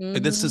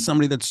 Mm-hmm. This is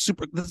somebody that's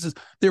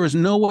there is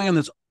no way on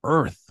this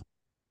earth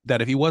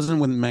that if he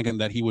wasn't with Meghan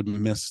that he would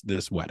miss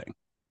this wedding.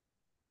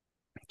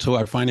 So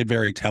I find it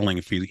very telling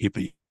if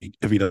he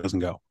doesn't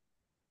go.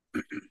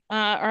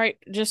 All right.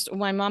 Just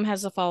my mom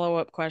has a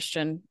follow-up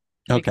question.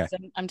 Okay.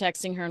 I'm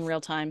texting her in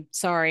real time.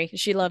 Sorry.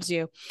 She loves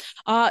you.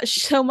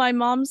 So my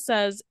mom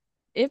says,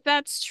 if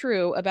that's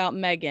true about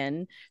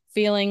Meghan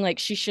feeling like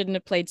she shouldn't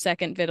have played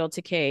second fiddle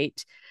to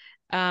Kate,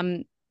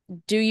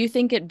 do you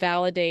think it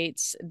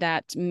validates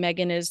that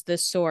Meghan is the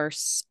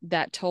source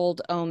that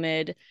told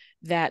Omid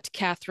that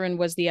Catherine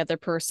was the other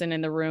person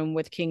in the room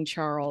with King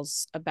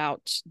Charles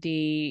about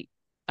the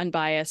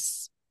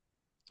unconscious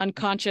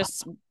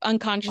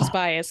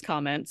bias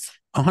comments?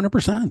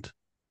 100%.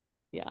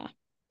 Yeah,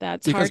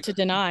 that's hard to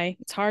deny.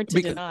 It's hard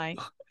to deny.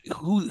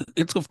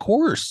 It's of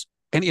course.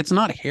 And it's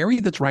not Harry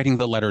that's writing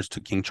the letters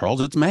to King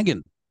Charles. It's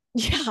Meghan.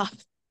 Yeah,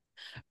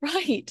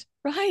 right.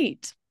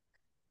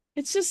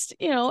 It's just,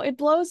 it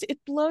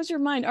blows your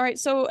mind. All right.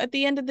 So at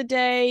the end of the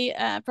day,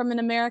 from an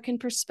American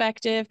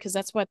perspective, because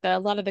that's what a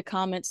lot of the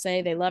comments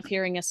say, they love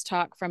hearing us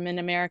talk from an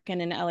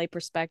American and LA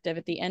perspective.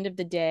 At the end of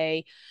the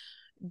day,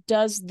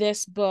 does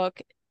this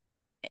book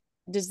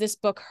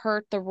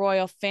hurt the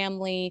royal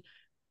family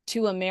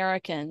to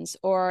Americans,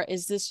 or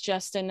is this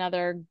just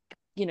another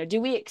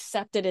do we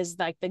accept it as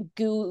like the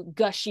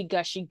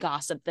gushy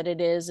gossip that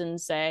it is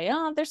and say,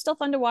 oh, they're still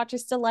fun to watch. I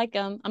still like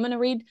them. I'm going to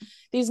read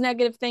these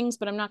negative things,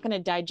 but I'm not going to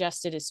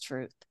digest it as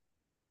truth.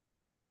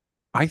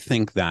 I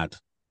think that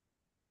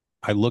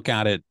I look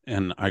at it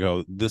and I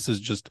go, this is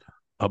just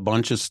a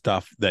bunch of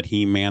stuff that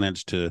he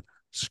managed to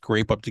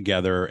scrape up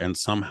together and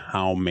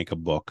somehow make a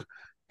book.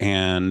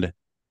 And,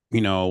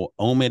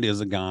 Omid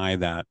is a guy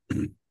that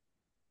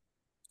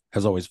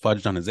has always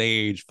fudged on his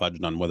age,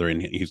 fudged on whether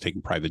he's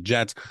taking private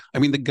jets. I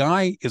mean, the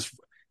guy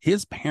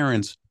his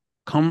parents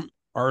come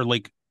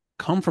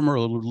from a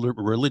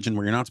religion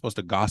where you're not supposed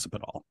to gossip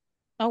at all.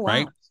 Oh, wow.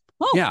 Right?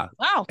 Oh, yeah.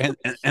 Wow.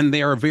 And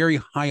they are very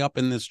high up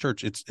in this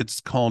church.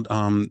 It's called,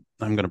 I'm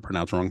going to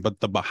pronounce it wrong, but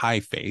the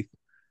Baha'i faith.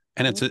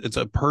 And it's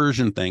a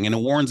Persian thing, and it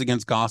warns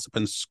against gossip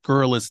and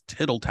scurrilous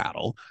tittle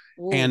tattle.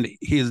 And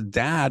his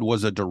dad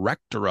was a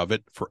director of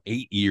it for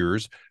 8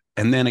 years.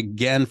 And then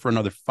again for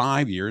another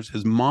 5 years.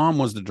 His mom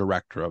was the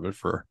director of it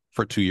for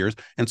 2 years.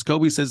 And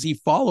Scobie says he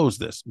follows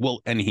this.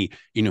 Well, and he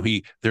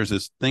there's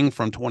this thing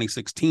from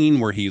 2016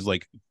 where he's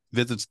like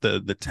visits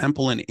the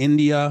temple in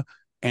India.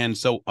 And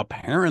so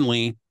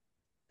apparently,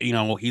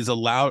 he's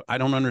allowed. I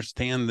don't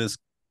understand this,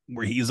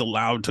 where he's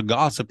allowed to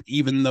gossip,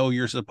 even though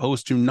you're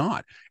supposed to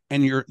not.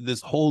 And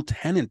this whole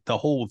tenet, the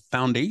whole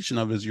foundation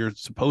of it is you're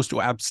supposed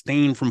to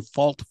abstain from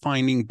fault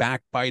finding,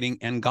 backbiting,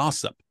 and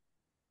gossip.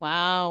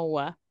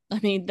 Wow. I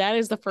mean, that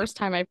is the first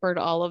time I've heard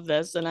all of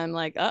this, and I'm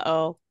like,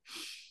 uh-oh.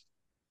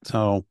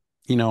 So,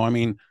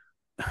 I'm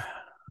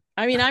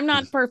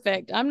not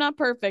perfect. I'm not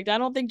perfect. I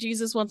don't think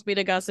Jesus wants me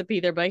to gossip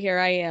either, but here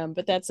I am.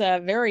 But that's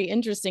very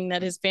interesting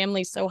that his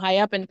family's so high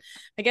up, and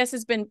I guess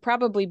it's been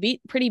probably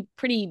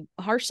pretty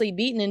harshly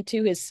beaten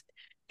into his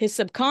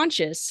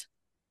subconscious.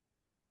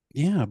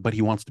 Yeah, but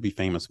he wants to be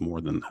famous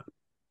more than that.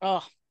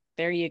 Oh,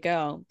 there you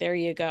go.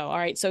 All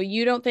right. So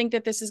you don't think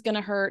that this is going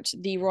to hurt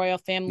the royal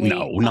family?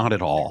 No, not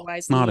at all.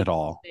 Not at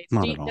all.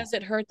 Not at all. Does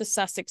it hurt the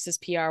Sussexes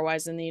PR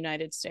wise in the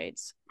United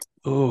States?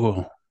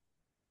 Oh,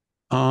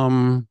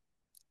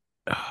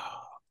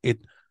 it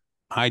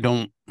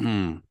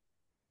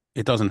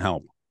doesn't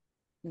help.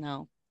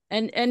 No.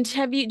 And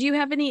do you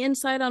have any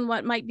insight on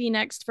what might be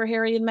next for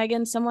Harry and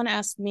Meghan? Someone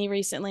asked me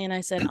recently, and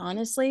I said,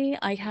 honestly,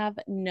 I have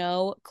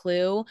no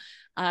clue.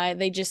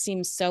 They just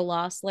seem so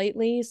lost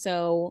lately.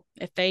 So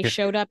if they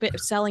showed up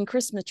selling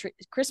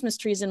Christmas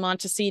trees in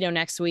Montecito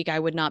next week, I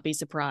would not be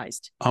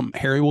surprised.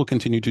 Harry will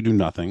continue to do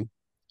nothing,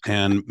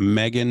 and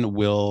Meghan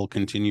will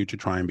continue to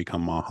try and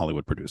become a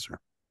Hollywood producer.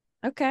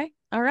 Okay.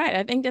 All right.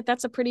 I think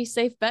that's a pretty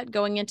safe bet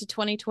going into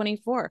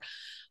 2024.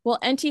 Well,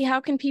 Enty, how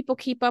can people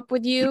keep up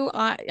with you?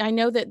 I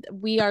know that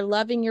we are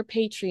loving your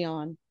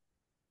Patreon.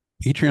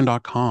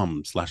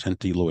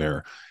 Patreon.com/Enty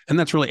Lawyer. And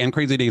that's really, and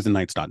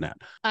crazydaysandnights.net.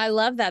 I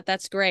love that.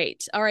 That's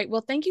great. All right.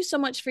 Well, thank you so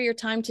much for your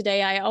time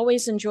today. I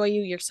always enjoy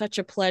you. You're such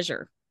a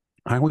pleasure.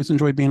 I always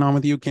enjoyed being on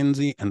with you,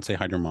 Kinsey, and say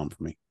hi to your mom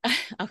for me.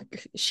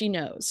 She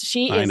knows.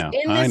 She is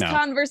in this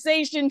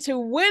conversation to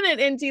win it,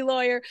 Enty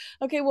Lawyer.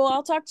 Okay, well,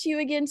 I'll talk to you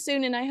again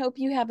soon, and I hope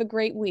you have a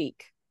great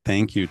week.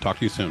 Thank you. Talk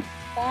to you soon.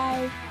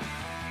 Bye.